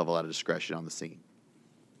 They still have a lot of discretion on the scene.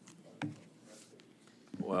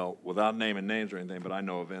 Well, without naming names or anything, but I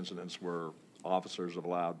know of incidents where officers have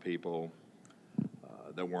allowed people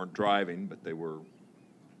that weren't driving, but they were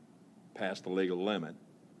past the legal limit,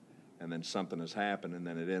 and then something has happened, and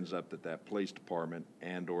then it ends up that police department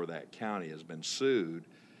and or that county has been sued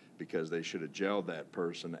because they should have jailed that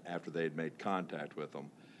person after they had made contact with them.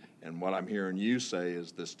 And what I'm hearing you say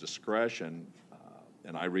is this discretion,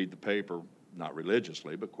 and I read the paper, not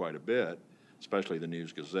religiously, but quite a bit, especially the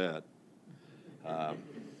News-Gazette.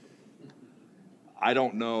 I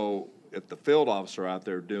don't know if the field officer out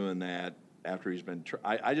there doing that after he's been,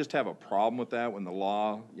 I just have a problem with that when the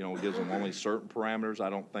law, gives them only certain parameters. I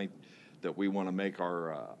don't think that we want to make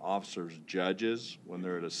our officers judges when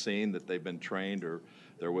they're at a scene that they've been trained or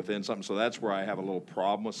they're within something. So that's where I have a little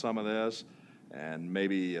problem with some of this. And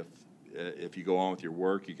maybe if you go on with your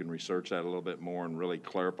work, you can research that a little bit more and really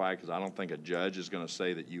clarify, because I don't think a judge is going to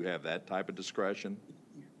say that you have that type of discretion.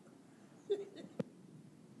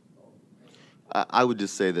 I would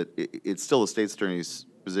just say that it's still the state's attorney's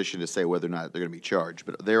position to say whether or not they're going to be charged,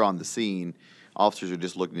 but they're on the scene. Officers are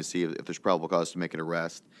just looking to see if there's probable cause to make an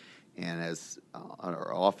arrest. And as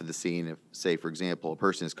are off of the scene, if, say, for example, a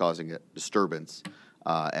person is causing a disturbance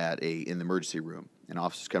in the emergency room, and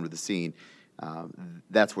officers come to the scene,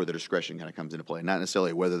 that's where the discretion kind of comes into play. Not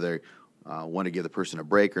necessarily whether they want to give the person a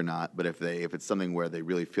break or not, but if it's something where they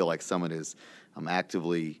really feel like someone is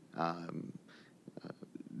actively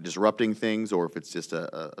disrupting things, or if it's just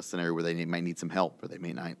a scenario where they might need some help, or they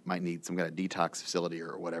might need some kind of detox facility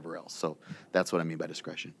or whatever else. So that's what I mean by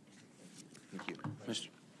discretion. Thank you.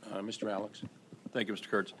 Mr. Alex? Thank you, Mr.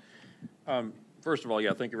 Kurtz. First of all,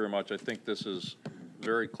 thank you very much. I think this is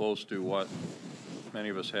very close to what many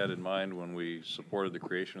of us had in mind when we supported the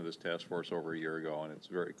creation of this task force over a year ago, and it's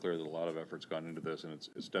very clear that a lot of effort's gone into this, and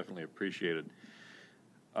it's definitely appreciated.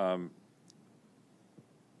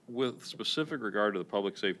 With specific regard to the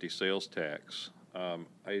public safety sales tax,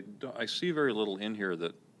 I see very little in here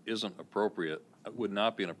that isn't appropriate, would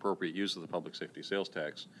not be an appropriate use of the public safety sales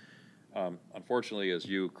tax. Unfortunately, as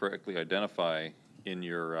you correctly identify in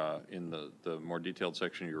your, in the more detailed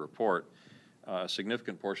section of your report, a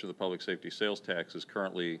significant portion of the public safety sales tax is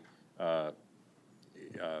currently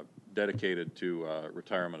dedicated to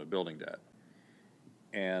retirement of building debt.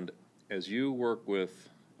 And as you work with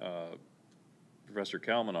Professor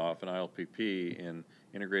Kalmanoff and ILPP in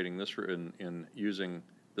integrating this, in using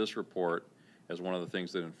this report as one of the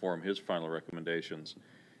things that inform his final recommendations,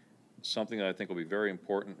 something that I think will be very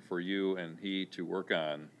important for you and he to work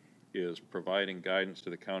on is providing guidance to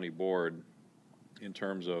the county board in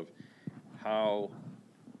terms of how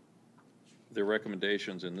the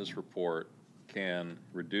recommendations in this report can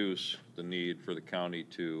reduce the need for the county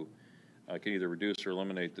to, can either reduce or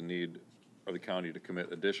eliminate the need of the county to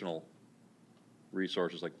commit additional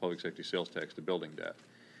resources like public safety sales tax to building debt.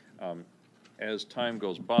 As time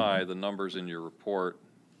goes by, the numbers in your report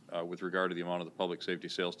with regard to the amount of the public safety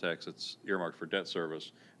sales tax that's earmarked for debt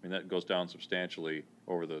service, I mean, that goes down substantially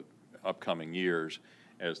over the upcoming years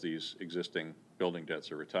as these existing building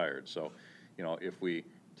debts are retired. So, you know, if we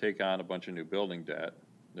take on a bunch of new building debt,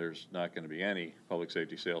 there's not going to be any public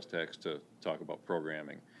safety sales tax to talk about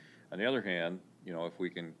programming. On the other hand, you know, if we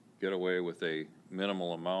can get away with a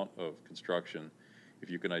minimal amount of construction, if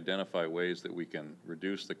you can identify ways that we can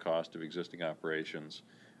reduce the cost of existing operations,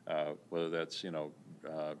 whether that's, you know,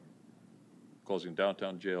 closing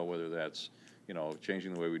downtown jail, whether that's, you know,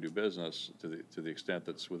 changing the way we do business to the extent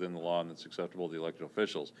that's within the law and that's acceptable to the elected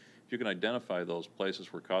officials. If you can identify those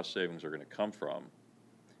places where cost savings are going to come from,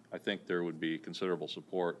 I think there would be considerable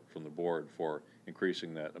support from the board for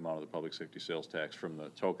increasing that amount of the public safety sales tax from the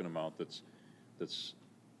token amount that's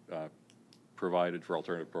provided for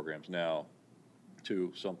alternative programs now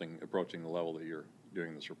to something approaching the level that you're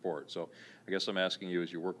doing this report. So I guess I'm asking you,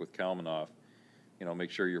 as you work with Kalmanoff, you know,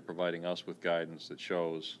 make sure you're providing us with guidance that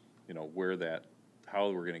shows, you know, where that,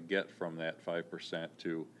 how we're going to get from that 5%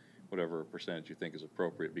 to whatever percentage you think is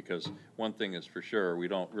appropriate. Because one thing is for sure, we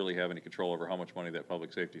don't really have any control over how much money that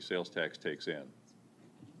public safety sales tax takes in.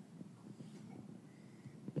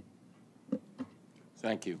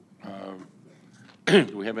 Thank you.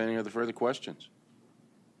 Do we have any other further questions?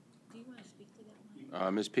 Do you want to speak to that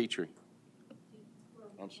one? Ms. Petrie.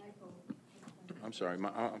 I'm sorry.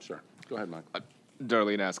 I'm sorry. Go ahead, Mike.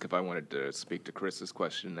 Darlene asked if I wanted to speak to Chris's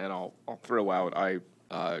question, and I'll throw out, I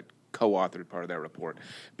co-authored part of that report.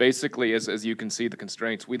 Basically, as you can see the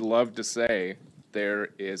constraints, we'd love to say there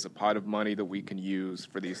is a pot of money that we can use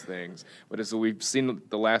for these things. But as we've seen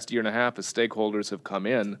the last year and a half, as stakeholders have come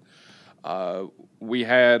in, we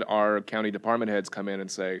had our county department heads come in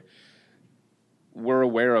and say, we're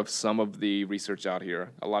aware of some of the research out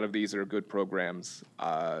here. A lot of these are good programs.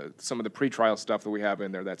 Some of the pretrial stuff that we have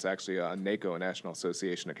in there, that's actually a NACO, a National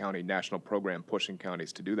Association of County National Program, pushing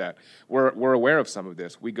counties to do that. We're aware of some of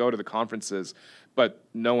this. We go to the conferences, but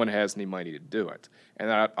no one has any money to do it. And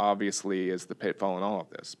that obviously is the pitfall in all of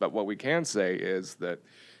this. But what we can say is that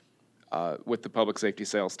with the public safety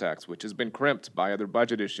sales tax, which has been crimped by other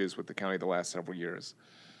budget issues with the county the last several years,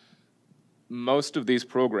 most of these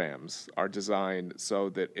programs are designed so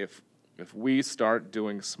that if we start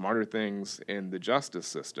doing smarter things in the justice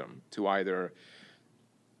system to either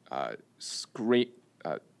screen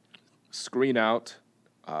out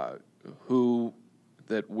who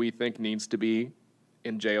that we think needs to be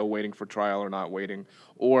in jail waiting for trial or not waiting,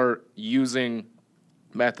 or using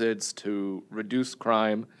methods to reduce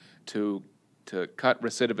crime, to cut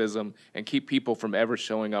recidivism and keep people from ever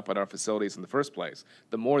showing up at our facilities in the first place.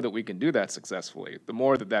 The more that we can do that successfully, the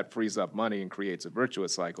more that frees up money and creates a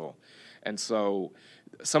virtuous cycle. And so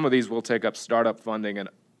some of these will take up startup funding, and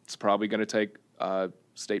it's probably going to take a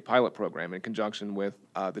state pilot program in conjunction with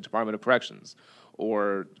the Department of Corrections,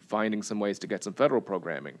 or finding some ways to get some federal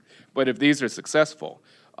programming. But if these are successful,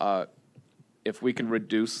 if we can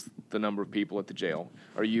reduce the number of people at the jail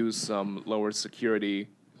or use some lower security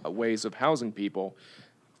ways of housing people,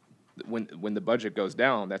 when the budget goes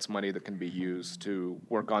down, that's money that can be used to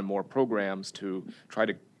work on more programs to try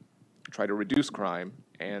to reduce crime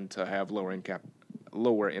and to have lower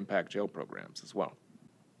impact jail programs as well.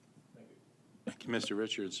 Thank you, Mr.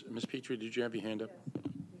 Richards. Ms. Petrie, did you have your hand up?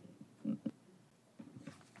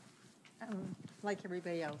 Like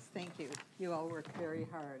everybody else, thank you. You all work very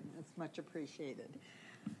hard. It's much appreciated.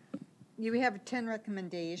 You have 10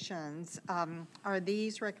 recommendations. Are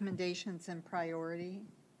these recommendations in priority?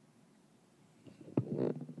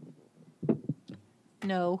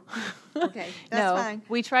 No. Okay, that's No. fine.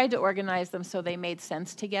 We tried to organize them so they made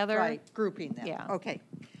sense together. Right, grouping them. Yeah. Okay.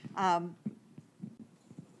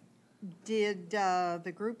 Did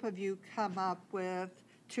the group of you come up with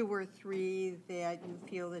 2 or 3 that you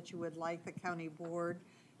feel that you would like the county board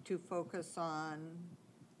to focus on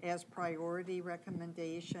as priority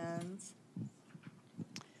recommendations?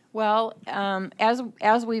 Well,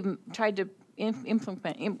 as we've tried to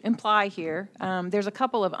imply here, there's a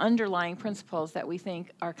couple of underlying principles that we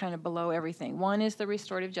think are kind of below everything. One is the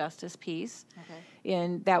restorative justice piece,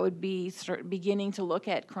 and that would be beginning to look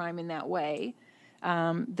at crime in that way.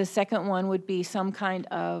 The second one would be some kind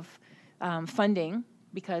of funding,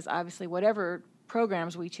 because obviously whatever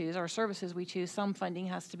programs we choose or services we choose, some funding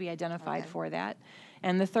has to be identified for that.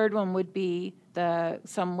 And the third one would be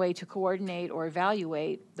some way to coordinate or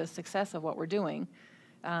evaluate the success of what we're doing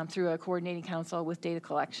through a coordinating council with data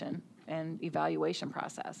collection and evaluation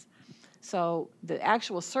process. So the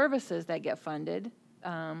actual services that get funded,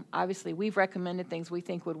 obviously we've recommended things we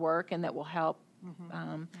think would work and that will help,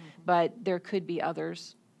 but there could be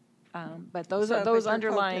others. But those are those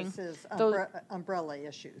underlying. Focus is those, umbrella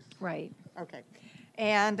issues. right. Okay.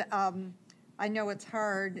 And I know it's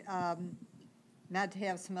hard not to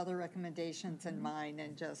have some other recommendations in mind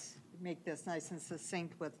and just make this nice and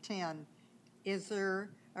succinct with 10. Is there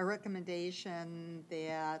a recommendation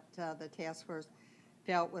that the task force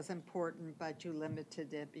felt was important, but you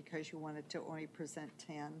limited it because you wanted to only present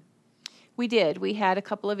 10? We did. We had a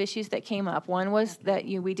couple of issues that came up. One was that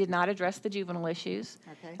we did not address the juvenile issues.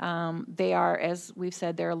 Okay. They are, as we've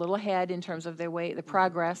said, they're a little ahead in terms of their the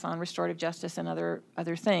progress on restorative justice and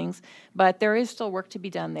other things, but there is still work to be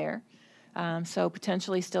done there. So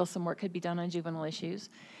potentially still some work could be done on juvenile issues.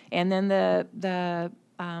 And then the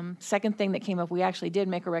second thing that came up, we actually did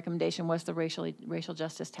make a recommendation, was the racial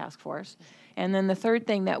justice task force. And then the third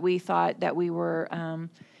thing that we thought that we were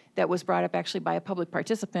that was brought up actually by a public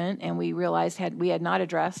participant, and we realized we had not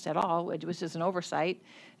addressed at all, which was just an oversight,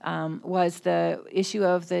 was the issue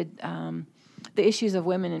of the issues of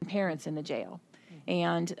women and parents in the jail.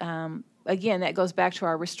 And again, that goes back to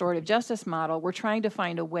our restorative justice model. We're trying to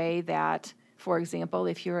find a way that, for example,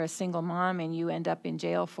 if you're a single mom and you end up in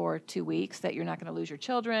jail for 2 weeks, that you're not going to lose your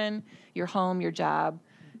children, your home, your job,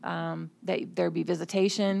 that there be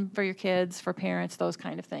visitation for your kids, for parents, those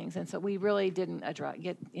kind of things. And so we really didn't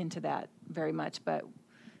get into that very much, but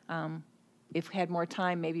if we had more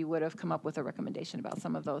time, maybe would have come up with a recommendation about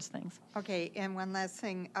some of those things. Okay, and one last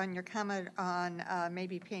thing on your comment on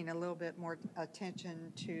maybe paying a little bit more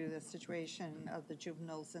attention to the situation of the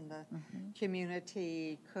juveniles in the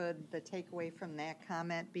community. Could the takeaway from that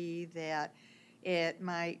comment be that it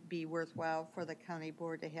might be worthwhile for the county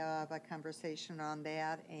board to have a conversation on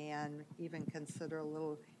that and even consider a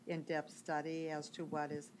little in-depth study as to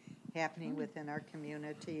what is happening within our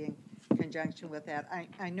community in conjunction with that?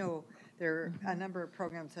 I know there are a number of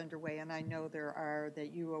programs underway, and I know there are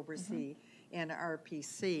that you oversee in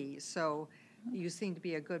RPC. So you seem to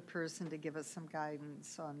be a good person to give us some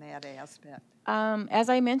guidance on that aspect. As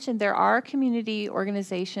I mentioned, there are community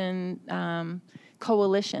organization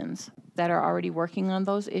coalitions that are already working on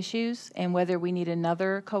those issues, and whether we need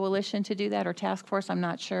another coalition to do that or task force, I'm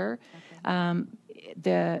not sure. But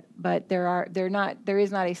there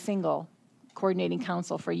is not a single coordinating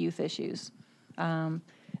council for youth issues.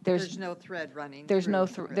 There's no thread running. There's no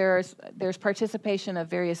there's participation of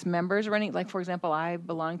various members running. Like, for example, I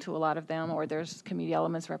belong to a lot of them, or there's community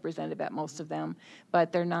elements represented at most of them,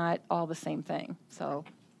 but they're not all the same thing. So,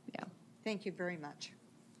 yeah. Thank you very much.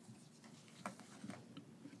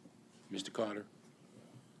 Mr. Carter?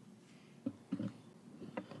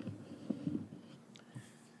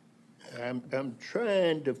 I'm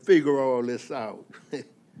trying to figure all this out.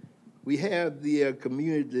 We have the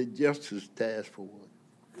Community Justice Task Force.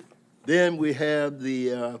 Then we have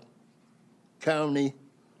the County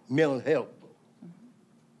Mental Health.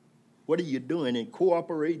 What are you doing,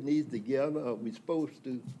 incorporating these together? Are we supposed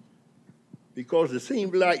to? Because it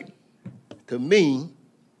seems like, to me,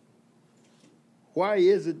 why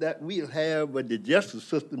is it that we have the justice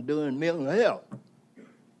system doing mental health?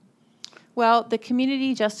 Well, the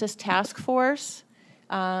Community Justice Task Force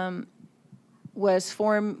was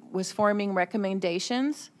forming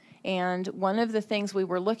recommendations, and one of the things we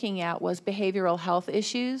were looking at was behavioral health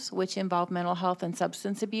issues, which involve mental health and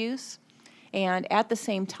substance abuse. And at the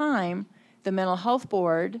same time, the Mental Health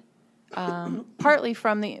Board, partly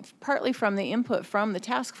from the input from the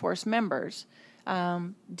task force members,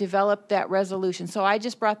 developed that resolution. So I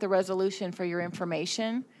just brought the resolution for your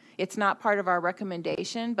information. It's not part of our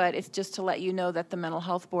recommendation, but it's just to let you know that the Mental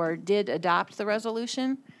Health Board did adopt the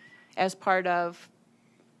resolution as part of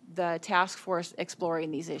the task force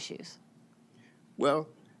exploring these issues. Well,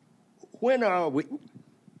 when are we?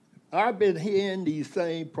 I've been hearing these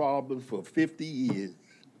same problems for 50 years.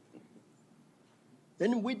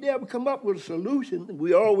 And we never come up with a solution.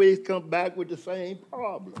 We always come back with the same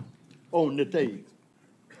problem on the table.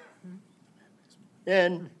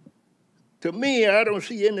 And to me, I don't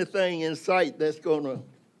see anything in sight that's gonna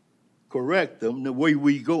correct them the way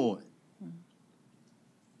we going.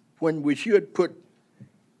 When we should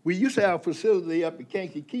we used to have a facility up at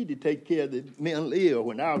Kankakee to take care of the mentally ill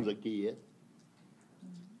when I was a kid.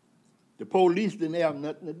 The police didn't have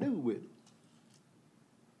nothing to do with it.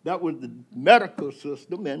 That was the medical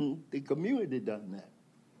system, and the community done that.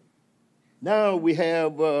 Now we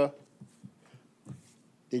have the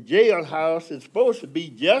jailhouse is supposed to be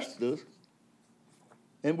justice,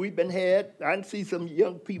 and I see some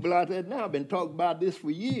young people out there now been talking about this for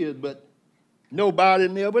years, but nobody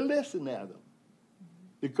never listened at them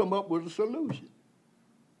to come up with a solution.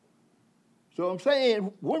 So I'm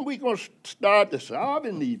saying, when we gonna start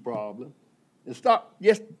solving these problems and stop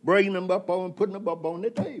just bringing them up on, putting them up on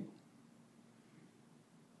the table?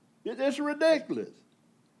 It's ridiculous.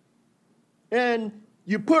 And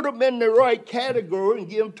you put them in the right category and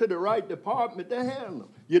give them to the right department to handle them.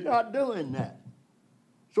 You're not doing that.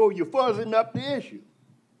 So you're fuzzing up the issue.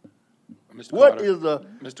 Mr. What Carter, is a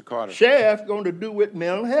Mr. Carter, sheriff going to do with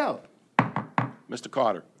mental health? Mr.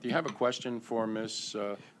 Carter, do you have a question for Ms.?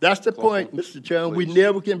 That's the Clotham? point, Mr. Chairman. We Please.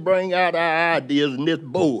 never can bring out our ideas in this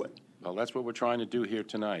board. Well, that's what we're trying to do here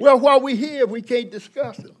tonight. Well, while we're here, we can't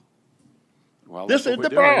discuss them. Well, This that's is what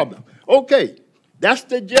the we're doing. problem. Okay, that's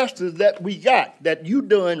the justice that we got, that you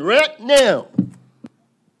doing right now.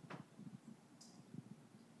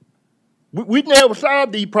 We never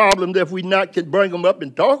solve these problems if we not can bring them up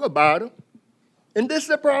and talk about them. And this is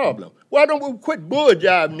the problem. Why don't we quit bull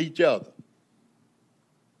jiving each other?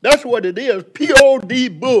 That's what it is, P.O.D.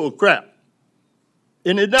 bull crap.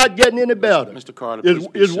 And it's not getting any better. Mr. Carter, please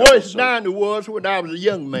be It's civil, worse sir. now than it was when I was a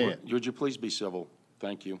young man. Would you please be civil?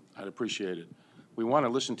 Thank you. I'd appreciate it. We want to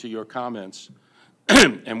listen to your comments,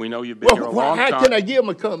 and we know you've been here a long time. How can I give them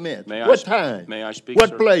a comment? May I What sp- time? May I speak, What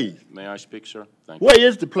sir? place? May I speak, sir? Thank you. Where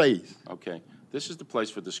is the place? Okay. This is the place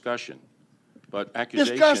for discussion, but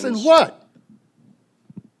accusations... Discussing what?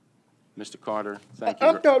 Mr. Carter, thank you.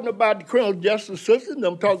 I'm talking about the criminal justice system.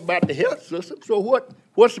 I'm talking about the health system. So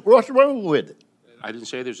what's wrong with it? I didn't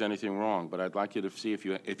say there's anything wrong, but I'd like you to see if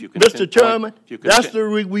you can... Mr. Chairman, if you can that's the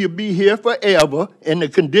reason we'll be here forever, and the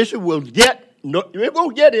condition will it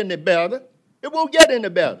won't get any better. It won't get any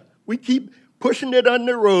better. We keep pushing it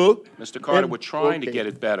under the rug. Mr. Carter, and- we're trying to okay. get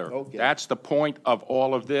it better. Okay. That's the point of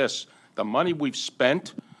all of this. The money we've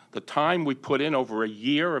spent, the time we put in over a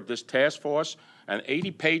year of this task force, and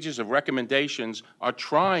 80 pages of recommendations are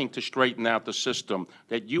trying to straighten out the system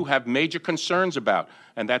that you have major concerns about.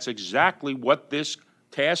 And that's exactly what this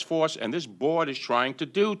task force and this board is trying to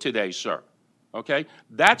do today, sir. Okay?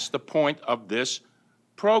 That's the point of this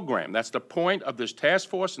program. That's the point of this task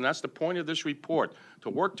force, and that's the point of this report, to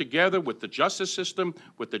work together with the justice system,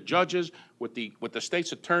 with the judges, with the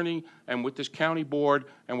state's attorney, and with this county board,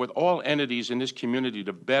 and with all entities in this community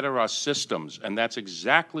to better our systems. And that's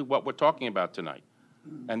exactly what we're talking about tonight.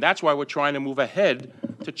 And that's why we're trying to move ahead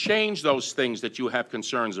to change those things that you have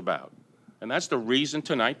concerns about. And that's the reason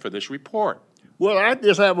tonight for this report. Well, I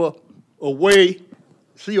just have a way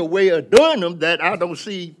of doing them that I don't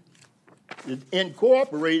see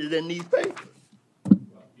incorporated in these papers.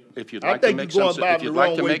 If you'd I like to think make you're some, going about if it you'd the like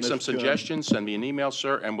wrong to way, make some Mr. Chairman. suggestions, send me an email,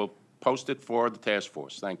 sir, and we'll post it for the task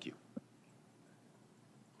force. Thank you.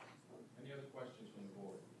 Any other questions from the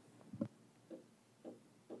board?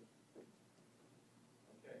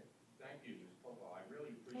 Okay, thank you, Ms. Caldwell. I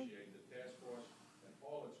really appreciate the task force and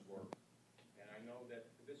all its work. And I know that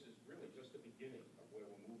this is really just the beginning of where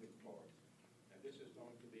we're moving towards. And this is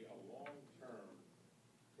going to be a long-term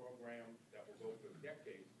program that will go for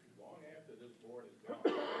decades, long after this board is gone.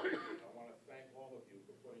 I want to thank all of you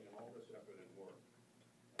for putting in all this effort and work.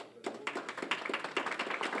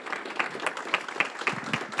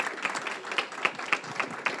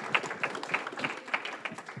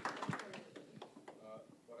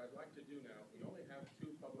 What I'd like to do now, we only have 2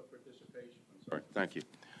 public participation. Sorry, thank you.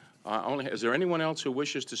 Is there anyone else who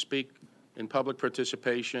wishes to speak in public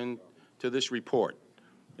participation to this report?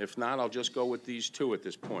 If not, I'll just go with these 2 at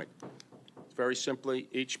this point. Very simply,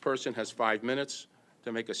 each person has 5 minutes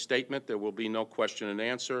to make a statement. There will be no question and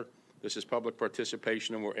answer. This is public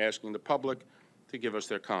participation, and we're asking the public to give us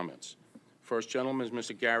their comments. First gentleman is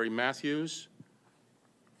Mr. Gary Matthews.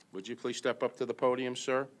 Would you please step up to the podium,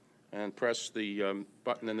 sir, and press the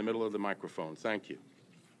button in the middle of the microphone? Thank you.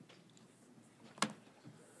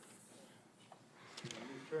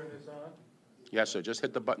 Turn this on? Yes, sir. Just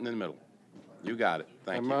hit the button in the middle. You got it.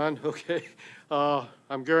 Thank you. I'm on, okay.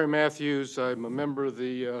 I'm Gary Matthews. I'm a member of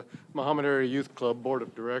the Muhammad Area Youth Club Board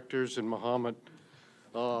of Directors in Muhammad.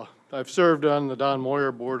 I've served on the Don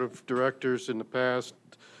Moyer Board of Directors in the past.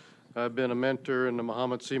 I've been a mentor in the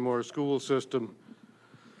Muhammad Seymour school system.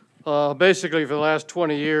 Basically, for the last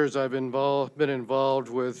 20 years, I've been involved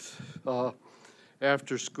with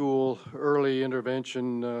after-school early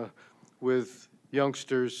intervention with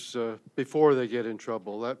youngsters before they get in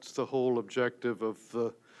trouble. That's the whole objective of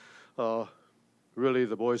the, really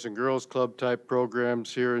the Boys and Girls Club type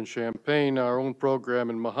programs here in Champaign, our own program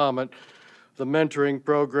in Muhammad, the mentoring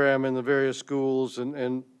program in the various schools,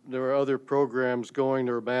 and there are other programs going.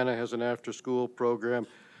 Urbana has an after-school program.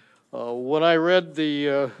 When I read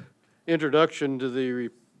the introduction to the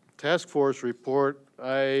task force report,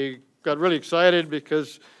 I got really excited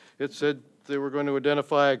because it said they were going to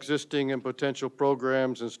identify existing and potential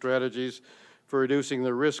programs and strategies for reducing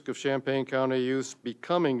the risk of Champaign County youth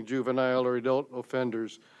becoming juvenile or adult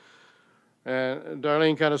offenders. And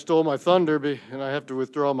Darlene kind of stole my thunder, and I have to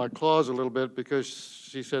withdraw my clause a little bit because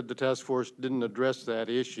she said the task force didn't address that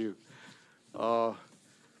issue. I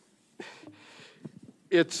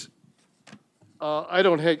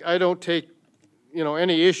don't take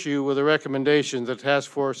any issue with the recommendations the task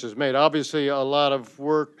force has made. Obviously, a lot of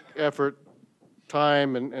work, effort,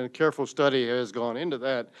 time, and careful study has gone into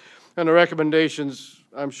that. And the recommendations,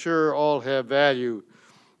 I'm sure, all have value.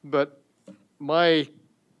 But my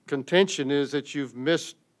contention is that you've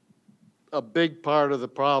missed a big part of the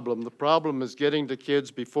problem. The problem is getting to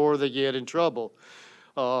kids before they get in trouble.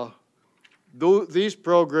 These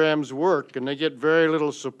programs work, and they get very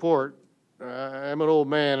little support. I'm an old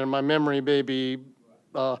man, and my memory may be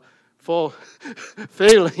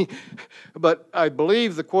failing, but I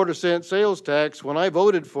believe the quarter-cent sales tax, when I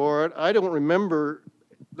voted for it, I don't remember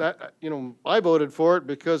that, I voted for it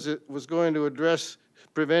because it was going to address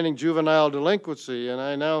preventing juvenile delinquency, and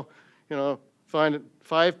I now, find it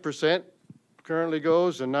 5% currently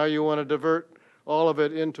goes, and now you want to divert all of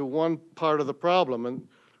it into one part of the problem. And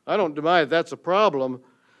I don't deny that's a problem,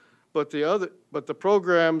 but the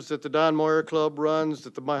programs that the Don Moyer Club runs,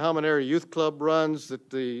 that the Muhammad Area Youth Club runs, that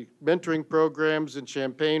the mentoring programs in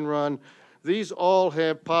Champaign run, these all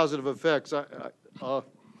have positive effects.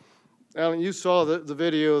 Alan, you saw the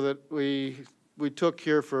video that we took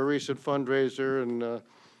here for a recent fundraiser, and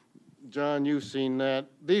John, you've seen that.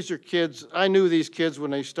 These are kids, I knew these kids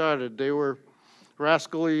when they started. They were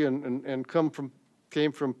rascally and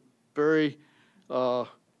came from very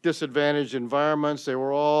disadvantaged environments. They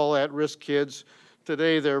were all at-risk kids.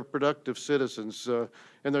 Today, they're productive citizens.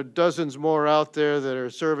 And there are dozens more out there that are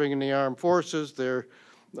serving in the armed forces. They're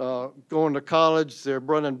going to college. They're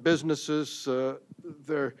running businesses.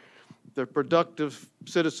 They're productive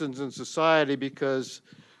citizens in society because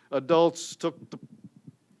adults took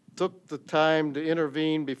the time to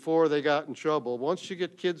intervene before they got in trouble. Once you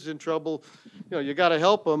get kids in trouble, you got to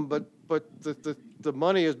help them, but the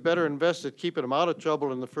money is better invested keeping them out of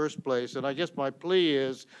trouble in the first place. And I guess my plea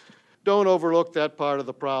is, don't overlook that part of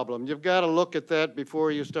the problem. You've got to look at that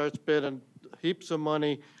before you start spending heaps of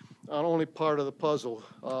money on only part of the puzzle.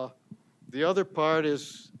 The other part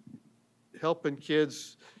is helping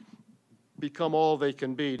kids become all they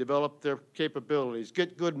can be, develop their capabilities,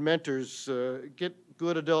 get good mentors, get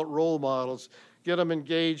good adult role models, get them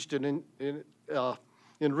engaged in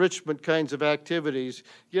enrichment kinds of activities,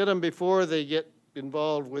 get them before they get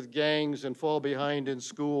involved with gangs and fall behind in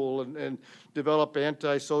school and develop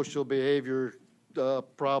antisocial behavior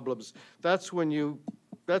problems. That's where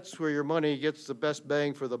your money gets the best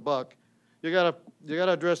bang for the buck. You gotta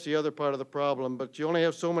address the other part of the problem, but you only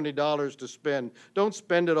have so many dollars to spend. Don't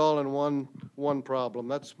spend it all in one problem.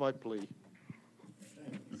 That's my plea.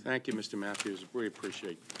 Thank you, Mr. Matthews. We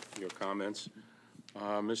appreciate your comments.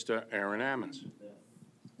 Mr. Aaron Ammons.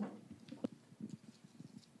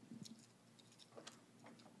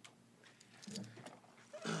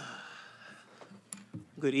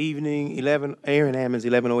 Good evening, Aaron Ammons,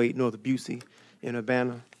 1108 North Busey in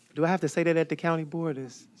Urbana. Do I have to say that at the county board?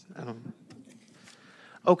 I don't know.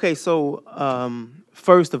 Okay, so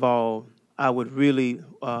first of all, I would really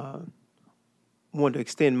want to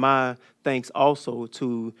extend my thanks also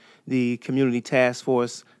to the Community Task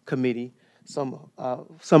Force Committee. Some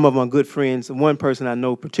of them are good friends. One person I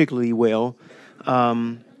know particularly well.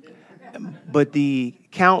 But the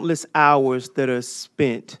countless hours that are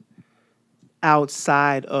spent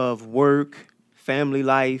outside of work, family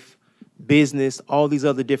life, business, all these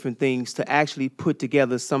other different things to actually put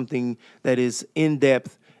together something that is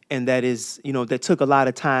in-depth and that is, that took a lot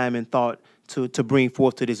of time and thought to bring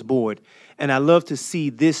forth to this board. And I love to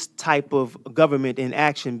see this type of government in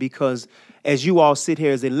action because as you all sit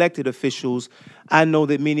here as elected officials, I know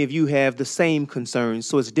that many of you have the same concerns,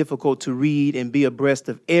 so it's difficult to read and be abreast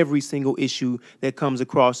of every single issue that comes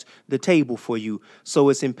across the table for you. So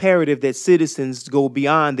it's imperative that citizens go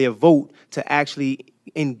beyond their vote to actually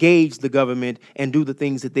engage the government and do the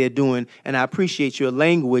things that they're doing. And I appreciate your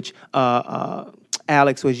language,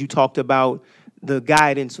 Alex, as you talked about the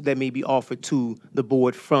guidance that may be offered to the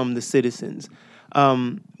board from the citizens.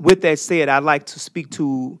 With that said, I'd like to speak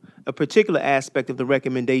to a particular aspect of the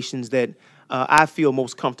recommendations that I feel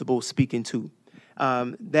most comfortable speaking to.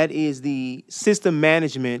 That is the system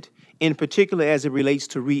management, in particular as it relates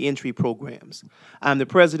to reentry programs. I'm the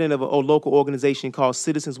president of a local organization called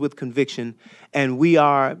Citizens with Conviction, and we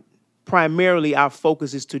are primarily, our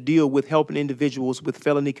focus is to deal with helping individuals with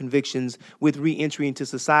felony convictions with reentry into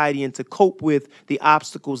society and to cope with the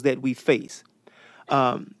obstacles that we face.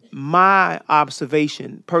 My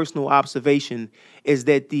observation, personal observation, is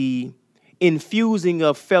that the infusing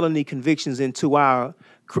of felony convictions into our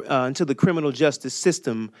into the criminal justice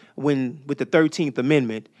system with the 13th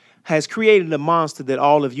Amendment has created a monster that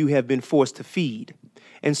all of you have been forced to feed.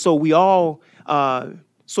 And so we all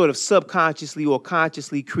sort of subconsciously or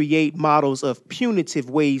consciously create models of punitive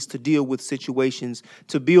ways to deal with situations,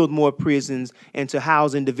 to build more prisons, and to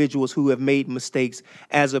house individuals who have made mistakes,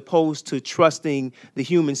 as opposed to trusting the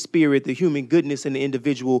human spirit, the human goodness in the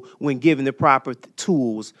individual when given the proper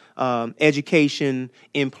tools, education,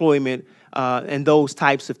 employment, and those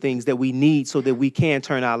types of things that we need so that we can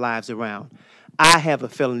turn our lives around. I have a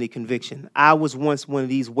felony conviction. I was once one of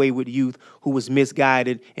these wayward youth who was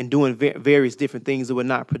misguided and doing various different things that were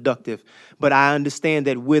not productive. But I understand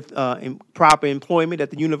that with proper employment at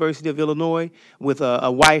the University of Illinois, with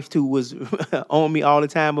a wife who was on me all the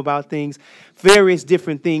time about things, various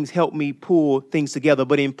different things helped me pull things together.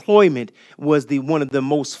 But employment was one of the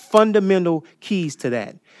most fundamental keys to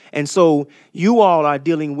that. And so you all are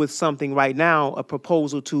dealing with something right now, a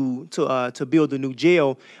proposal to build a new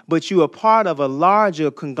jail, but you are part of a larger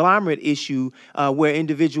conglomerate issue where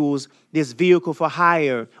individuals, this vehicle for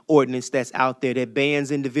hire ordinance that's out there that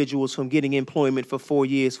bans individuals from getting employment for 4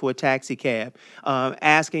 years for a taxi cab.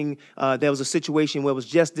 There was a situation where it was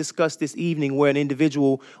just discussed this evening where an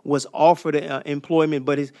individual was offered employment,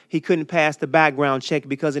 but he couldn't pass the background check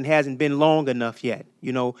because it hasn't been long enough yet.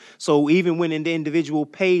 You know, so even when the individual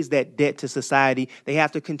pays that debt to society, they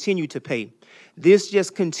have to continue to pay. This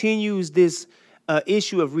just continues this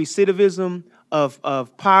issue of recidivism,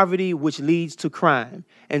 of poverty, which leads to crime.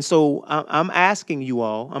 And so I'm asking you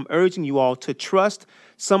all, I'm urging you all to trust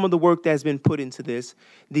some of the work that's been put into this.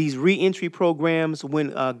 These reentry programs,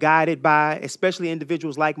 when guided by especially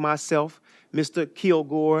individuals like myself, Mr.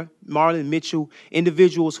 Kilgore, Marlon Mitchell,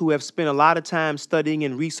 individuals who have spent a lot of time studying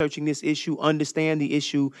and researching this issue, understand the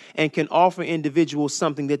issue, and can offer individuals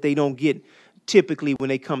something that they don't get typically when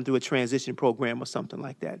they come through a transition program or something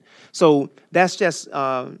like that. So that's just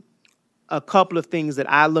a couple of things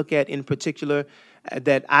that I look at in particular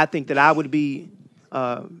that I think that I would be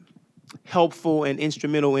helpful and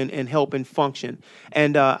instrumental in helping function.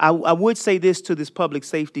 And I would say this to this public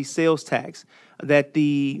safety sales tax, that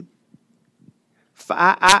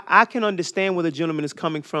I can understand where the gentleman is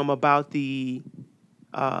coming from about the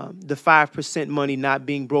 5% money not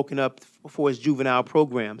being broken up for his juvenile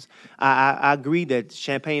programs. I agree that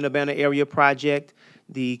Champaign Urbana Area Project,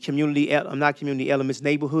 the elements,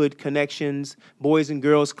 neighborhood connections, Boys and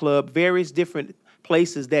Girls Club, various different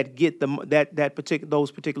places that get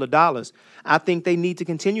those particular dollars. I think they need to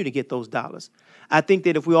continue to get those dollars. I think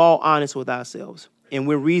that if we're all honest with ourselves and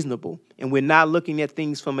we're reasonable and we're not looking at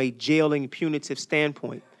things from a jailing punitive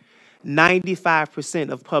standpoint,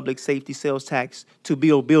 95% of public safety sales tax to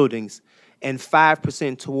build buildings and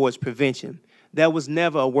 5% towards prevention. That was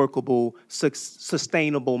never a workable,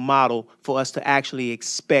 sustainable model for us to actually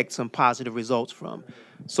expect some positive results from.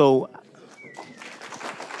 So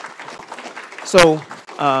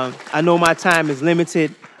I know my time is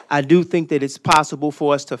limited. I do think that it's possible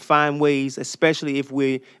for us to find ways, especially if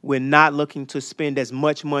we're not looking to spend as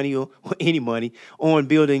much money or any money on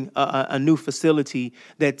building a new facility,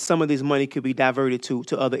 that some of this money could be diverted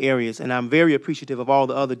to other areas. And I'm very appreciative of all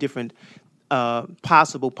the other different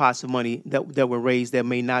possible pots of money that were raised that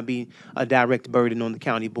may not be a direct burden on the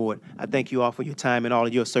county board. I thank you all for your time and all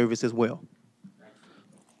of your service as well.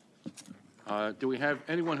 Do we have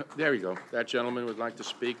anyone? There you go. That gentleman would like to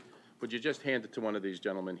speak. Would you just hand it to one of these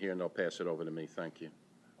gentlemen here, and they'll pass it over to me? Thank you.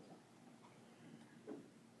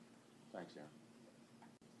 Thanks,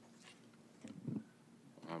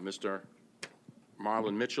 Aaron. Mr.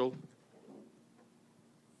 Marlon Mitchell.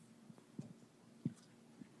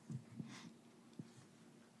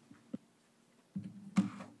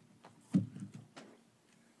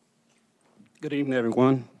 Good evening,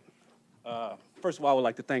 everyone. First of all, I would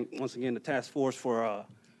like to thank, once again, the task force for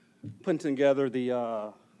putting together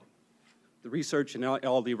the research and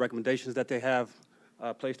all the recommendations that they have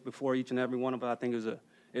placed before each and every one of us. I think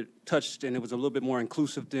it touched and it was a little bit more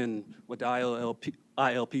inclusive than what the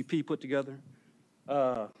ILPP put together.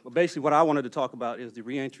 But basically, what I wanted to talk about is the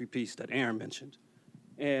reentry piece that Aaron mentioned.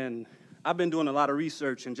 And I've been doing a lot of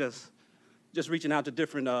research and just reaching out to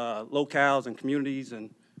different locales and communities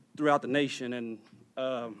and throughout the nation. And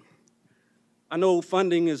I know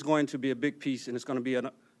funding is going to be a big piece, and it's going to be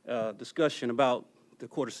a discussion about the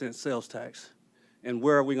quarter-cent sales tax and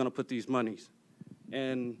where are we going to put these monies.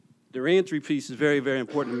 And the reentry piece is very, very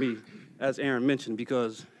important to me, as Aaron mentioned,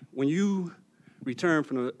 because when you return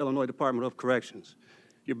from the Illinois Department of Corrections,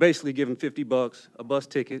 you're basically given $50, a bus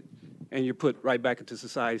ticket, and you're put right back into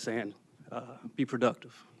society saying, be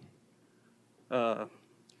productive. A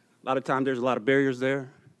lot of times there's a lot of barriers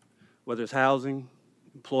there, whether it's housing,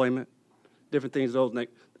 employment, different things of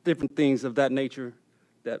that nature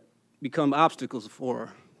that become obstacles for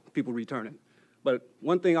people returning. But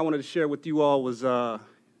one thing I wanted to share with you all was an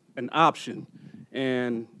option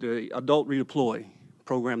and the adult redeploy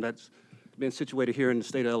program that's been situated here in the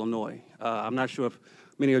state of Illinois. I'm not sure if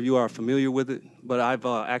many of you are familiar with it, but I've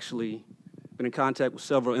actually been in contact with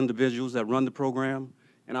several individuals that run the program,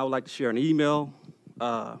 and I would like to share an email.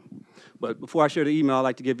 But before I share the email, I'd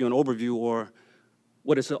like to give you an overview or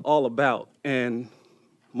what it's all about. And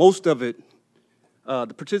most of it,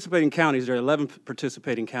 the participating counties, there are 11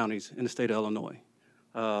 participating counties in the state of Illinois.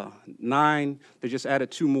 9, they just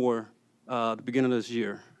added 2 more at the beginning of this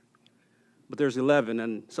year. But there's 11,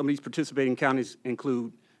 and some of these participating counties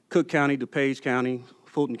include Cook County, DuPage County,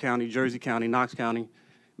 Fulton County, Jersey County, Knox County,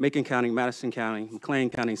 Macon County, Madison County,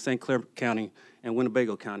 McLean County, St. Clair County, and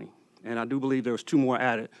Winnebago County. And I do believe there was 2 more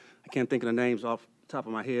added. I can't think of the names off the top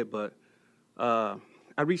of my head, but I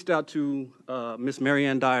reached out to Miss Mary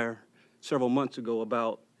Ann Dyer several months ago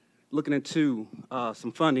about looking into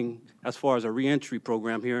some funding as far as a reentry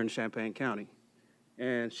program here in Champaign County.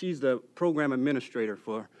 And she's the program administrator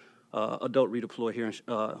for adult redeploy here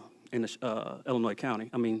in Illinois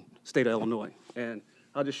County, state of Illinois. And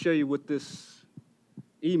I'll just share you with this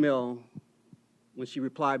email when she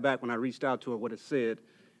replied back when I reached out to her what it said.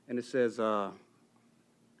 And it says,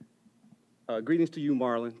 greetings to you,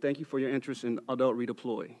 Marlon. Thank you for your interest in adult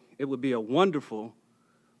redeploy. It would be wonderful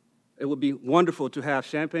to have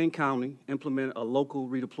Champaign County implement a local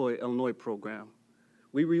redeploy Illinois program.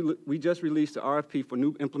 We just released the RFP for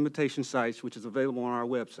new implementation sites, which is available on our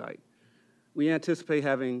website. We anticipate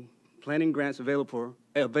having planning grants available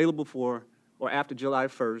for or after July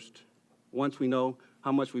 1st, once we know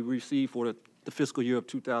how much we receive for the fiscal year of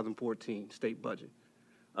 2014 state budget.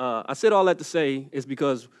 I said all that to say is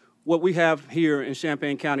because what we have here in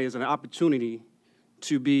Champaign County is an opportunity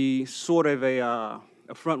to be sort of a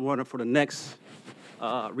front runner for the next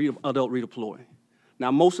adult redeploy.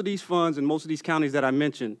 Now, most of these funds and most of these counties that I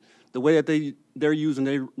mentioned, the way that they're using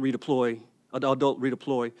their adult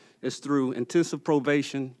redeploy is through intensive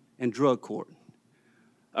probation and drug court.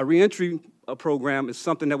 A reentry program is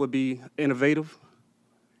something that would be innovative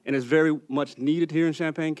and is very much needed here in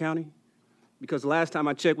Champaign County, because the last time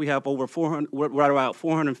I checked, we have over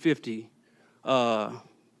 450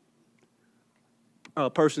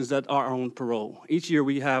 persons that are on parole. Each year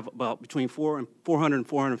we have about between 400 and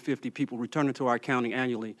 450 people returning to our county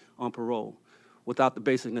annually on parole without the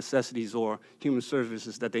basic necessities or human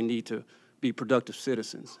services that they need to be productive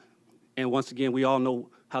citizens. And once again, we all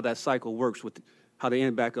know how that cycle works with how they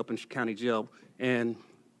end back up in county jail. And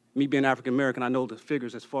me being African American, I know the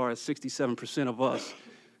figures as far as 67% of us,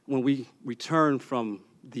 when we return from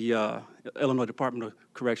the Illinois Department of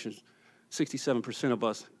Corrections, 67% of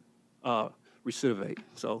us recidivate.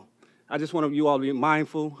 So I just want you all to be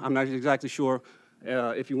mindful. I'm not exactly sure.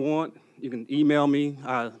 If you want, you can email me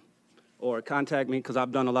or contact me, because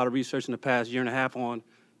I've done a lot of research in the past year and a half on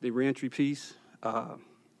the reentry piece.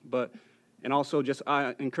 And also,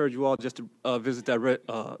 I encourage you all just to visit that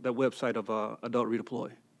website of Adult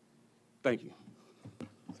Redeploy. Thank you.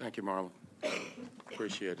 Thank you, Marlon.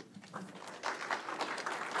 Appreciate it.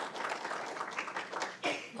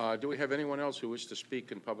 Do we have anyone else who wishes to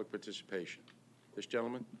speak in public participation? This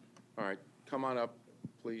gentleman? All right, come on up,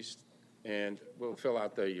 please, and we'll fill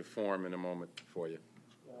out the form in a moment for you.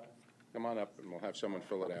 Come on up, and we'll have someone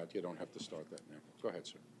fill it out. You don't have to start that now. Go ahead,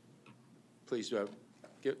 sir. Please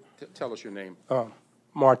tell us your name.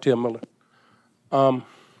 Martel Miller.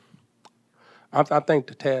 I thank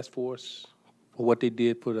the task force for what they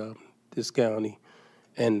did for this county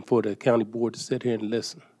and for the county board to sit here and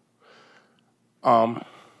listen.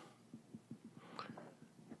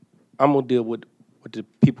 I'm gonna deal with the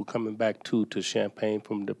people coming back to Champaign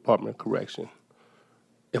from the Department of Correction.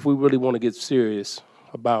 If we really want to get serious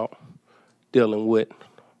about dealing with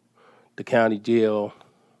the county jail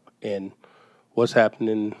and what's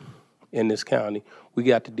happening in this county, we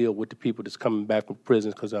got to deal with the people that's coming back from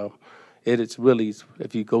prisons, because it's really,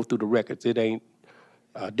 if you go through the records, it ain't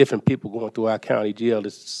different people going through our county jail.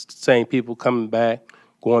 It's the same people coming back,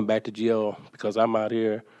 going back to jail, because I'm out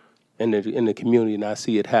here in the community and I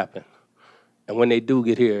see it happen. And when they do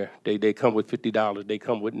get here, they come with $50. They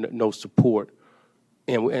come with no support,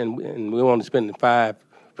 and we're only spending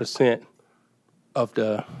 5% of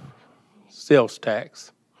the sales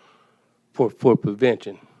tax for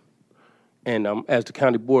prevention. And as the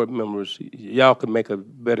county board members, y'all can make a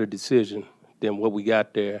better decision than what we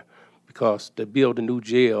got there, because to build a new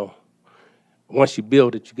jail, once you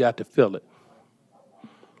build it, you got to fill it.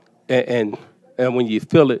 And when you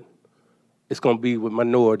fill it, it's going to be with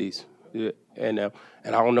minorities. Yeah. And I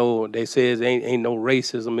don't know, they say there ain't no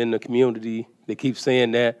racism in the community. They keep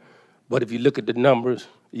saying that. But if you look at the numbers,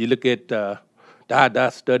 you look at the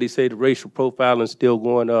IDOT studies say the racial profiling is still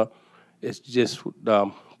going up. It's just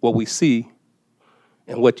what we see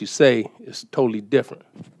and what you say is totally different.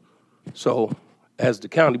 So as the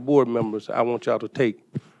county board members, I want y'all to take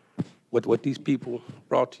what these people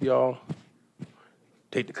brought to y'all,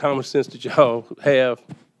 take the common sense that y'all have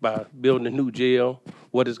by building a new jail,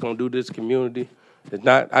 what it's gonna do to this community. It's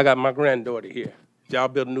not, I got my granddaughter here. If y'all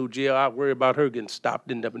build a new jail, I worry about her getting stopped,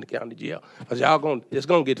 ending up in the county jail. Because it's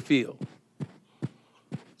gonna get filled.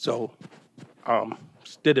 So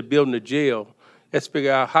instead of building a jail, let's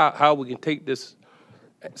figure out how we can take this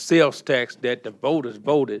sales tax that the voters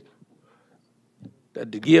voted to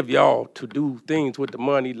give y'all to do things with the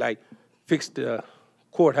money, like fix the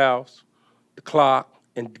courthouse, the clock,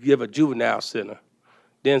 and give a juvenile center.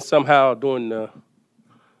 Then somehow during the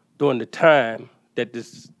time that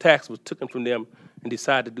this tax was taken from them and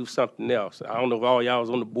decided to do something else. I don't know if all y'all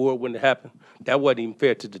was on the board when it happened. That wasn't even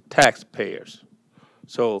fair to the taxpayers.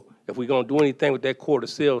 So if we're gonna do anything with that quarter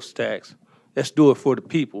sales tax, let's do it for the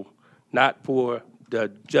people, not for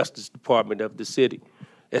the Justice Department of the city.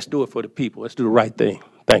 Let's do it for the people. Let's do the right thing.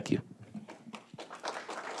 Thank you.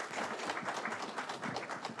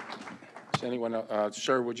 Does anyone,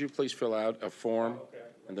 sir, would you please fill out a form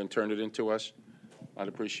and then turn it in to us? I'd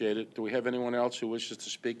appreciate it. Do we have anyone else who wishes to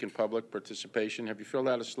speak in public participation? Have you filled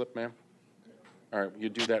out a slip, ma'am? All right, you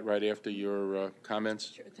do that right after your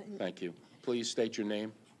comments? Sure thing. Thank you. Please state your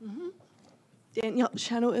name. Mm-hmm. Danielle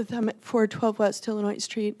Chenoweth, I'm at 412 West Illinois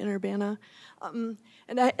Street in Urbana. And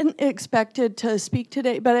I hadn't expected to speak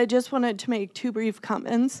today, but I just wanted to make two brief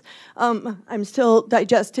comments. I'm still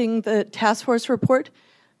digesting the task force report.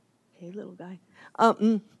 Hey, little guy.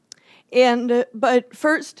 But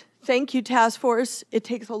first, thank you, task force. It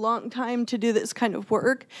takes a long time to do this kind of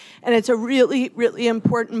work, and it's a really, really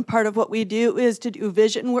important part of what we do is to do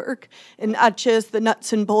vision work and not just the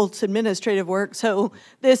nuts and bolts administrative work. So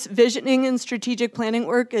this visioning and strategic planning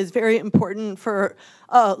work is very important for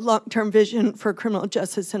long-term vision for criminal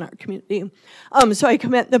justice in our community. So I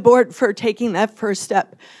commend the board for taking that first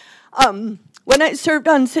step. When I served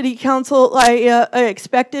on city council, I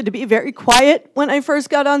expected to be very quiet when I first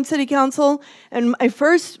got on city council. And my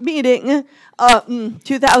first meeting,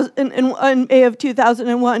 May of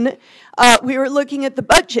 2001, we were looking at the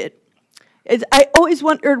budget. I always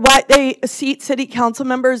wondered why they seat city council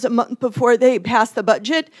members a month before they pass the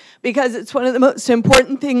budget, because it's one of the most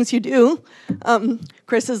important things you do.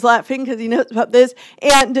 Chris is laughing because he knows about this.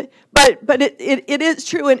 But it is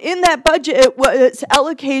true. And in that budget was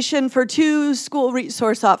allocation for 2 school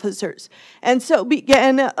resource officers. And so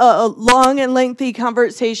began a long and lengthy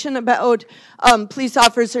conversation about police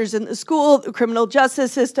officers in the school, the criminal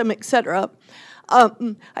justice system, et cetera.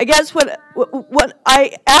 I guess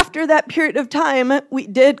after that period of time, we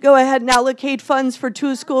did go ahead and allocate funds for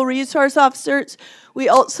 2 school resource officers. We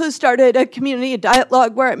also started a community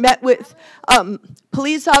dialogue where I met with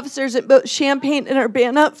police officers at both Champaign and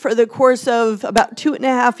Urbana for the course of about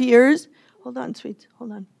 2.5 years. Hold on, sweets,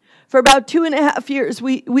 hold on. For about 2.5 years,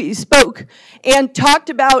 we spoke and talked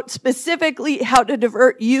about specifically how to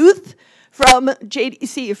divert youth from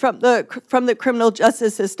JDC, from the criminal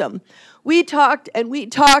justice system. We talked and we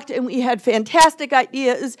had fantastic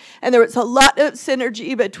ideas, and there was a lot of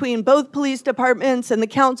synergy between both police departments and the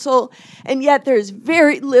council, and yet there's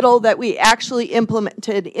very little that we actually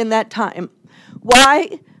implemented in that time.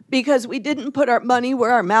 Why? Because we didn't put our money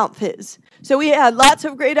where our mouth is. So we had lots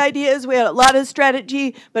of great ideas, we had a lot of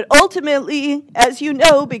strategy, but ultimately, as you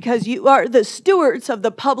know, because you are the stewards of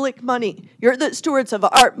the public money, you're the stewards of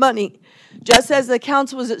our money, just as the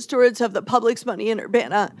council was the stewards of the public's money in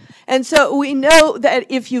Urbana. And so we know that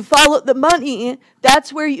if you follow the money,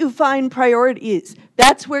 that's where you find priorities.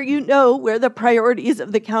 That's where you know where the priorities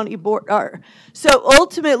of the county board are. So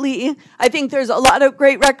ultimately, I think there's a lot of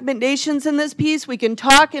great recommendations in this piece. We can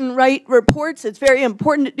talk and write reports. It's very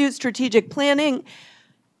important to do strategic planning.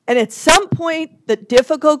 And at some point, the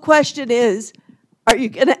difficult question is, are you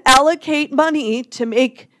going to allocate money to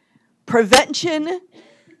make prevention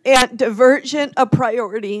and diversion a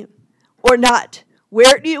priority or not?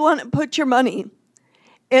 Where do you want to put your money?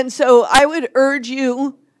 And so I would urge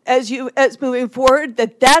you, as moving forward,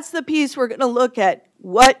 that's the piece we're going to look at.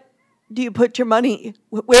 What do you put your money?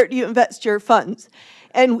 Where do you invest your funds?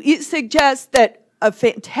 And we suggest that a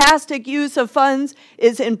fantastic use of funds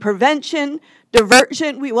is in prevention,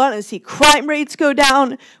 diversion. We want to see crime rates go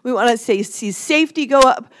down. We want to see safety go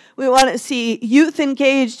up. We want to see youth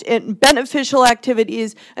engaged in beneficial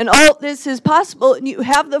activities. And all this is possible, and you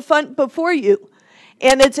have the fund before you.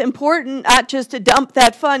 And it's important not just to dump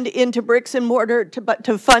that fund into bricks and mortar, but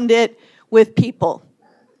to fund it with people.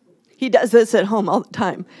 He does this at home all the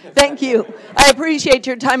time. Thank you. I appreciate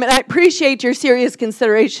your time, and I appreciate your serious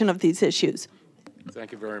consideration of these issues.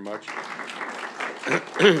 Thank you very much.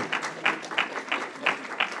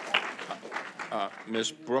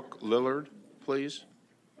 Ms. Brooke Lillard, please.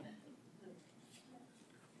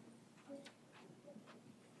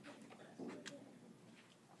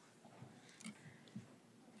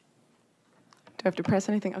 Do I have to press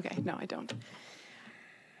anything? Okay, no, I don't.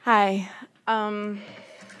 Hi.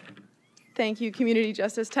 Thank you, Community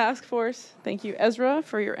Justice Task Force. Thank you, Ezra,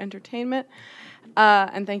 for your entertainment.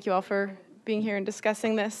 And thank you all for being here and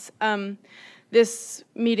discussing this. This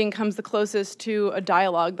meeting comes the closest to a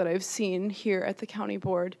dialogue that I've seen here at the county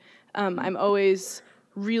board. I'm always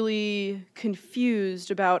really confused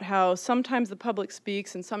about how sometimes the public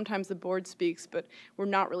speaks and sometimes the board speaks, but we're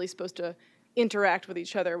not really supposed to interact with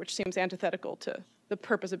each other, which seems antithetical to the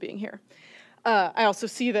purpose of being here. I also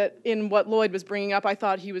see that in what Lloyd was bringing up, I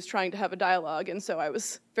thought he was trying to have a dialogue, and so I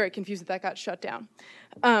was very confused that got shut down.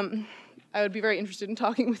 I would be very interested in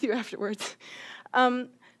talking with you afterwards.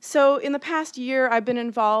 So in the past year, I've been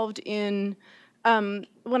involved in,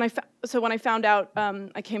 when I found out,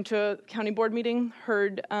 I came to a county board meeting,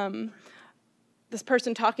 heard this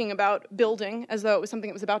person talking about building as though it was something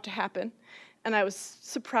that was about to happen, and I was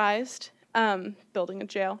surprised. Building a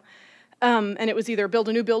jail. And it was either build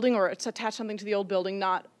a new building or it's attach something to the old building,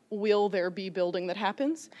 not will there be building that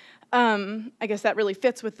happens. I guess that really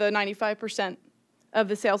fits with the 95% of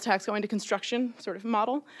the sales tax going to construction sort of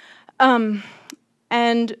model.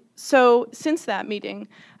 And so since that meeting,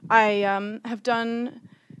 I have done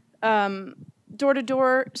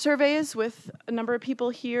door-to-door surveys with a number of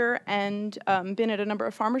people here and been at a number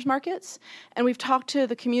of farmers markets. And we've talked to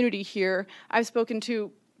the community here. I've spoken to,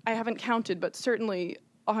 I haven't counted, but certainly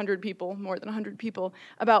 100 people, more than 100 people,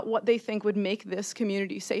 about what they think would make this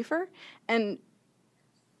community safer. And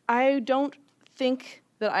I don't think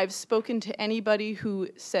that I've spoken to anybody who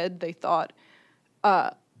said they thought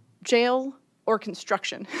jail or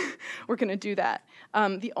construction were going to do that.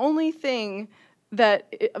 The only thing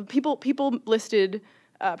that people listed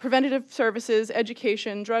preventative services,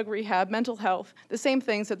 education, drug rehab, mental health, the same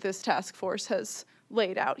things that this task force has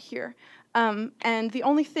laid out here. And the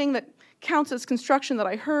only thing that counts as construction that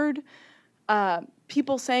I heard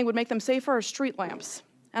people saying would make them safer are street lamps.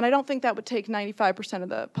 And I don't think that would take 95% of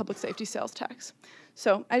the public safety sales tax.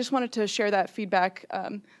 So I just wanted to share that feedback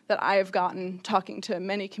that I have gotten talking to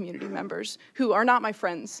many community members who are not my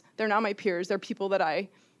friends. They're not my peers. They're people that I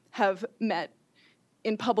have met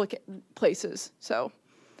in public places. So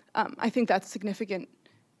I think that's significant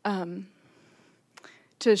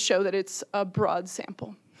to show that it's a broad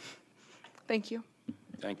sample. Thank you.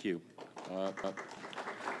 Thank you.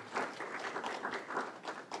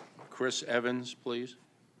 Chris Evans, please.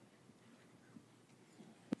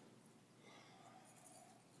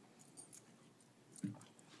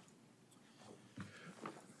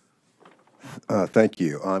 Thank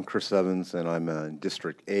you. I'm Chris Evans, and I'm in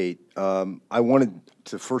District 8. I wanted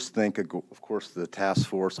to first thank, of course, the task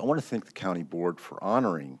force. I want to thank the county board for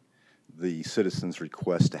honoring the citizens'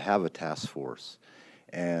 request to have a task force.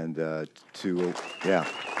 And yeah,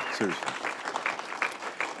 seriously.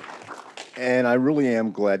 And I really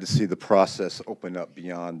am glad to see the process open up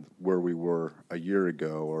beyond where we were a year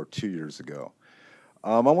ago or 2 years ago.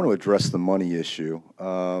 I want to address the money issue.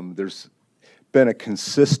 There's been a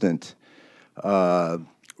consistent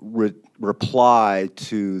reply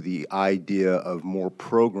to the idea of more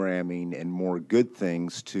programming and more good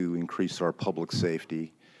things to increase our public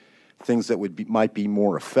safety, things that might be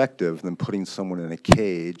more effective than putting someone in a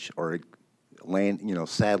cage or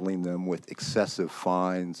saddling them with excessive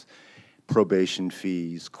fines, probation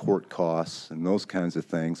fees, court costs, and those kinds of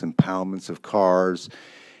things, impoundments of cars.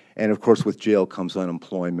 And of course, with jail comes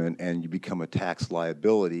unemployment, and you become a tax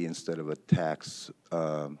liability instead of a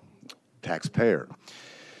taxpayer.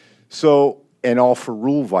 So, and all for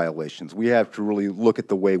rule violations. We have to really look at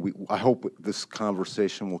the way I hope this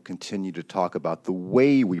conversation will continue to talk about the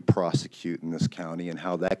way we prosecute in this county and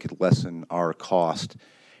how that could lessen our cost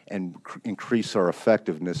and increase our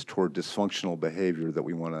effectiveness toward dysfunctional behavior that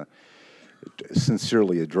we want to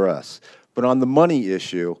sincerely address. But on the money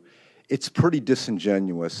issue, it's pretty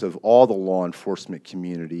disingenuous of all the law enforcement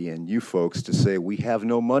community and you folks to say we have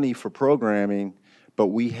no money for programming, but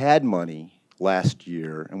we had money last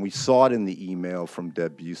year, and we saw it in the email from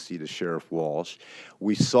Deb Busey to Sheriff Walsh.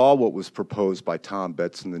 We saw what was proposed by Tom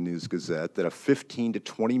Betts in the News-Gazette, that a $15 to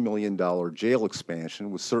 $20 million jail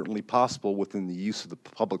expansion was certainly possible within the use of the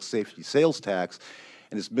public safety sales tax.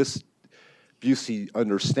 And as Ms. Busey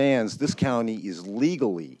understands, this county is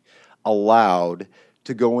legally allowed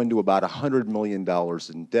to go into about $100 million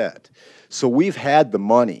in debt. So we've had the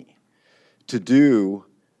money to do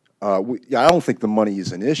I don't think the money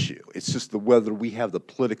is an issue. It's just whether we have the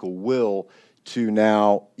political will to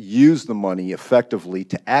now use the money effectively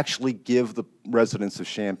to actually give the residents of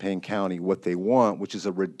Champaign County what they want, which is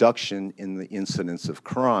a reduction in the incidence of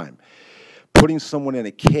crime. Putting someone in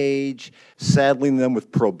a cage, saddling them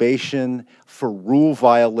with probation for rule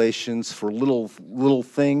violations, for little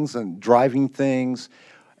things and driving things,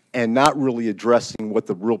 and not really addressing what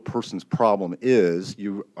the real person's problem is.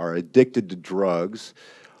 You are addicted to drugs,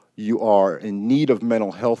 you are in need of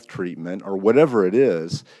mental health treatment, or whatever it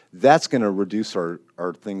is, that's going to reduce our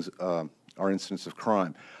incidence of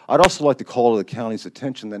crime. I'd also like to call to the county's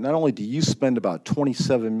attention that not only do you spend about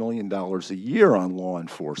 $27 million a year on law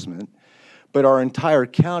enforcement, but our entire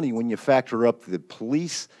county, when you factor up the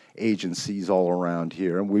police agencies all around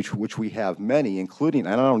here, which we have many, including,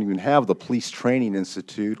 and I don't even have the Police Training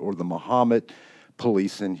Institute or the Muhammad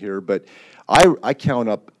Police in here, but I count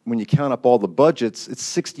up, when you count up all the budgets, it's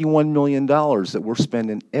 $61 million that we're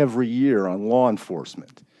spending every year on law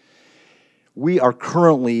enforcement. We are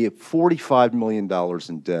currently at $45 million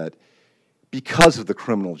in debt because of the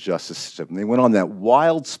criminal justice system. They went on that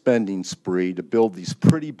wild spending spree to build these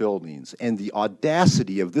pretty buildings, and the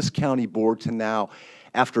audacity of this county board to now,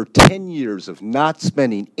 after 10 years of not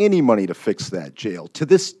spending any money to fix that jail, to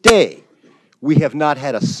this day, we have not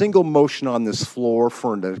had a single motion on this floor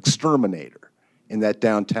for an exterminator in that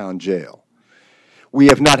downtown jail. We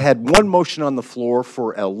have not had one motion on the floor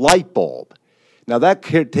for a light bulb. Now that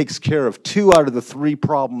takes care of 2 out of the 3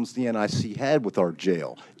 problems the NIC had with our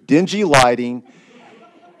jail. Dingy lighting,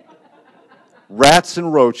 rats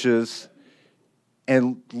and roaches,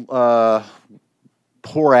 and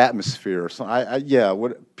poor atmosphere.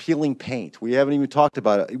 So peeling paint. We haven't even talked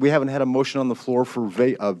about it. We haven't had a motion on the floor for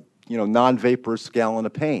non-vaporous gallon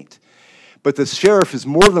of paint. But the sheriff is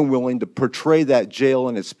more than willing to portray that jail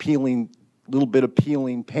and its little bit of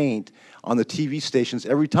peeling paint on the TV stations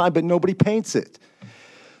every time, but nobody paints it.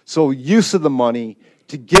 So use of the money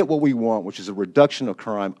to get what we want, which is a reduction of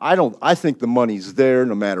crime. I think the money's there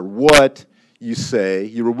no matter what you say.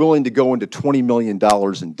 You were willing to go into $20 million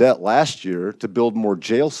in debt last year to build more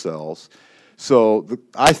jail cells. So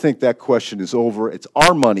I think that question is over. It's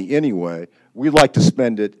our money anyway. We'd like to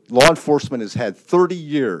spend it. Law enforcement has had 30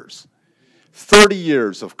 years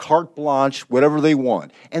of carte blanche, whatever they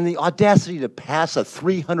want, and the audacity to pass a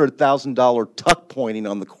 $300,000 tuck pointing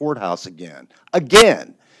on the courthouse again.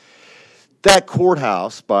 That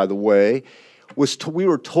courthouse, by the way, we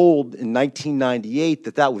were told in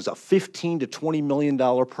 1998 that was a $15 to $20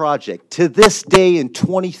 million project. To this day in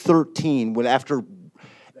 2013, when after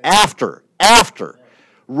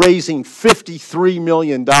raising $53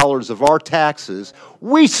 million of our taxes,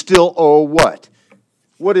 we still owe what?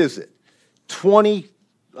 What is it?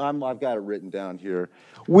 I've got it written down here.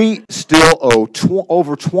 We still owe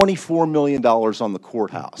over $24 million on the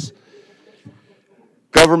courthouse.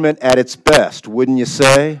 Government at its best, wouldn't you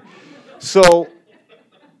say? So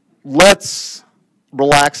let's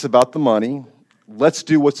relax about the money. Let's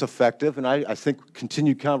do what's effective, and I think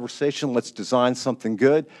continued conversation, let's design something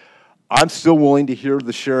good. I'm still willing to hear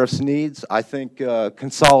the sheriff's needs. I think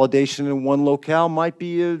consolidation in one locale might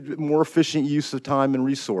be a more efficient use of time and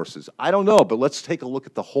resources. I don't know, but let's take a look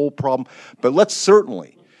at the whole problem. But let's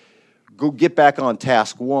certainly go get back on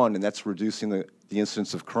task one, and that's reducing the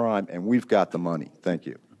incidence of crime, and we've got the money. Thank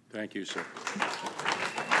you. Thank you, sir.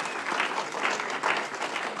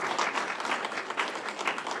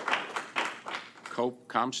 Cope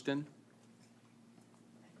Compton?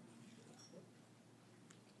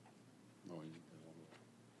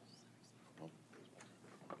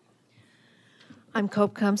 I'm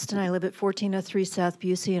Cope Cumston. I live at 1403 South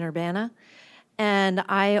Busey in Urbana. And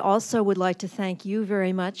I also would like to thank you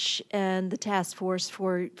very much and the task force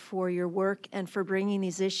for your work and for bringing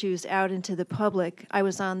these issues out into the public. I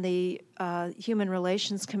was on the Human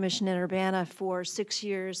Relations Commission in Urbana for 6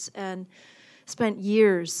 years and spent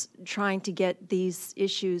years trying to get these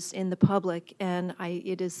issues in the public. And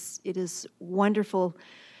it is wonderful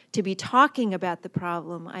to be talking about the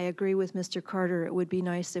problem. I agree with Mr. Carter. It would be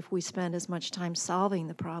nice if we spent as much time solving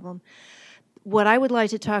the problem. What I would like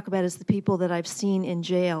to talk about is the people that I've seen in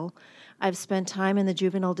jail. I've spent time in the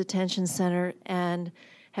juvenile detention center and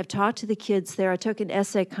have talked to the kids there. I took an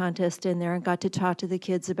essay contest in there and got to talk to the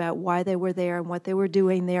kids about why they were there and what they were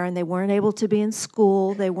doing there, and they weren't able to be in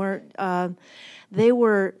school. They were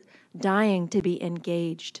dying to be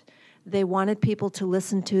engaged. They wanted people to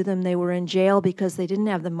listen to them. They were in jail because they didn't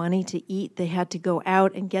have the money to eat. They had to go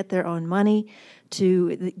out and get their own money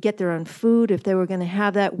to get their own food if they were going to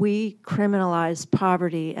have that. We criminalized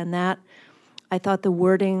poverty, and that, I thought the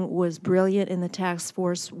wording was brilliant in the task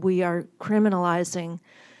force. We are criminalizing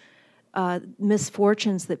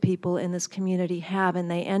misfortunes that people in this community have, and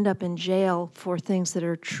they end up in jail for things that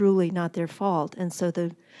are truly not their fault. And so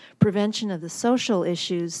the prevention of the social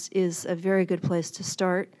issues is a very good place to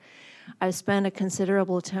start. I spent a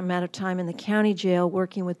considerable amount of time in the county jail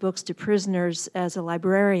working with books to prisoners as a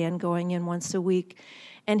librarian, going in once a week,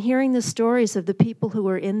 and hearing the stories of the people who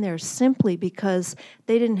were in there simply because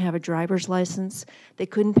they didn't have a driver's license, they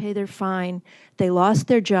couldn't pay their fine, they lost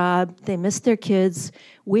their job, they missed their kids.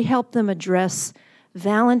 We helped them address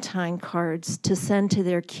Valentine cards to send to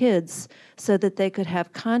their kids so that they could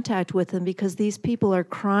have contact with them, because these people are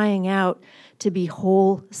crying out to be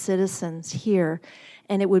whole citizens here.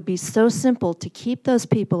 And it would be so simple to keep those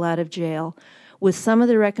people out of jail with some of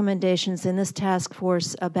the recommendations in this task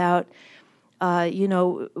force about,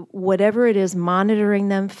 whatever it is, monitoring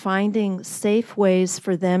them, finding safe ways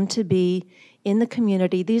for them to be in the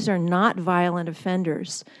community. These are not violent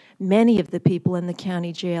offenders. Many of the people in the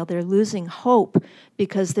county jail, they're losing hope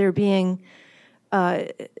because they're being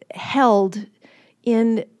held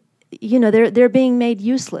in, they're being made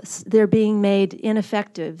useless. They're being made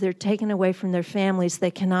ineffective. They're taken away from their families.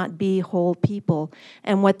 They cannot be whole people.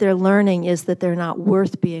 And what they're learning is that they're not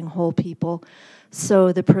worth being whole people.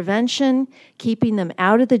 So the prevention, keeping them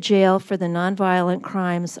out of the jail for the nonviolent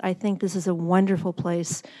crimes, I think this is a wonderful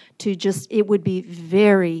place to it would be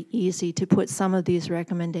very easy to put some of these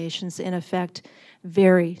recommendations in effect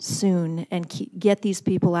very soon and get these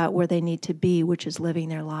people out where they need to be, which is living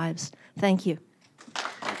their lives. Thank you.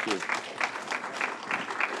 Thank you.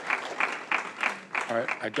 All right,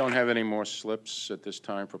 I don't have any more slips at this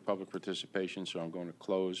time for public participation, so I'm going to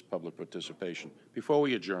close public participation. Before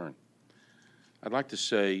we adjourn, I'd like to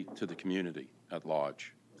say to the community at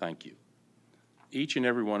large, thank you. Each and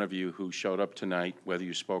every one of you who showed up tonight, whether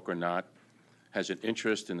you spoke or not, has an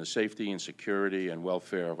interest in the safety and security and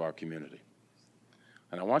welfare of our community.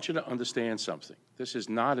 And I want you to understand something. This is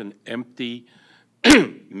not an empty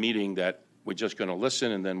meeting that we're just going to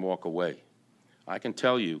listen and then walk away. I can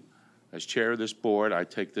tell you, as chair of this board, I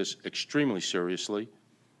take this extremely seriously.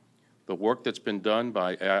 The work that's been done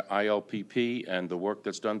by ILPP and the work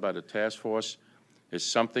that's done by the task force is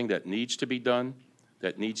something that needs to be done,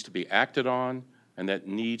 that needs to be acted on, and that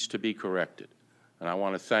needs to be corrected. And I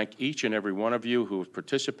want to thank each and every one of you who have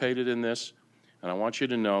participated in this, and I want you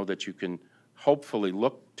to know that you can hopefully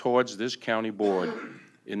look towards this county board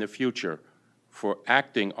in the future for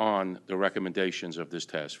acting on the recommendations of this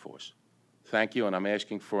task force. Thank you, and I'm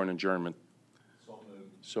asking for an adjournment.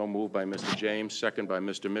 So moved by Mr. James, second by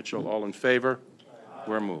Mr. Mitchell. All in favor?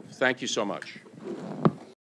 We're moved. Thank you so much.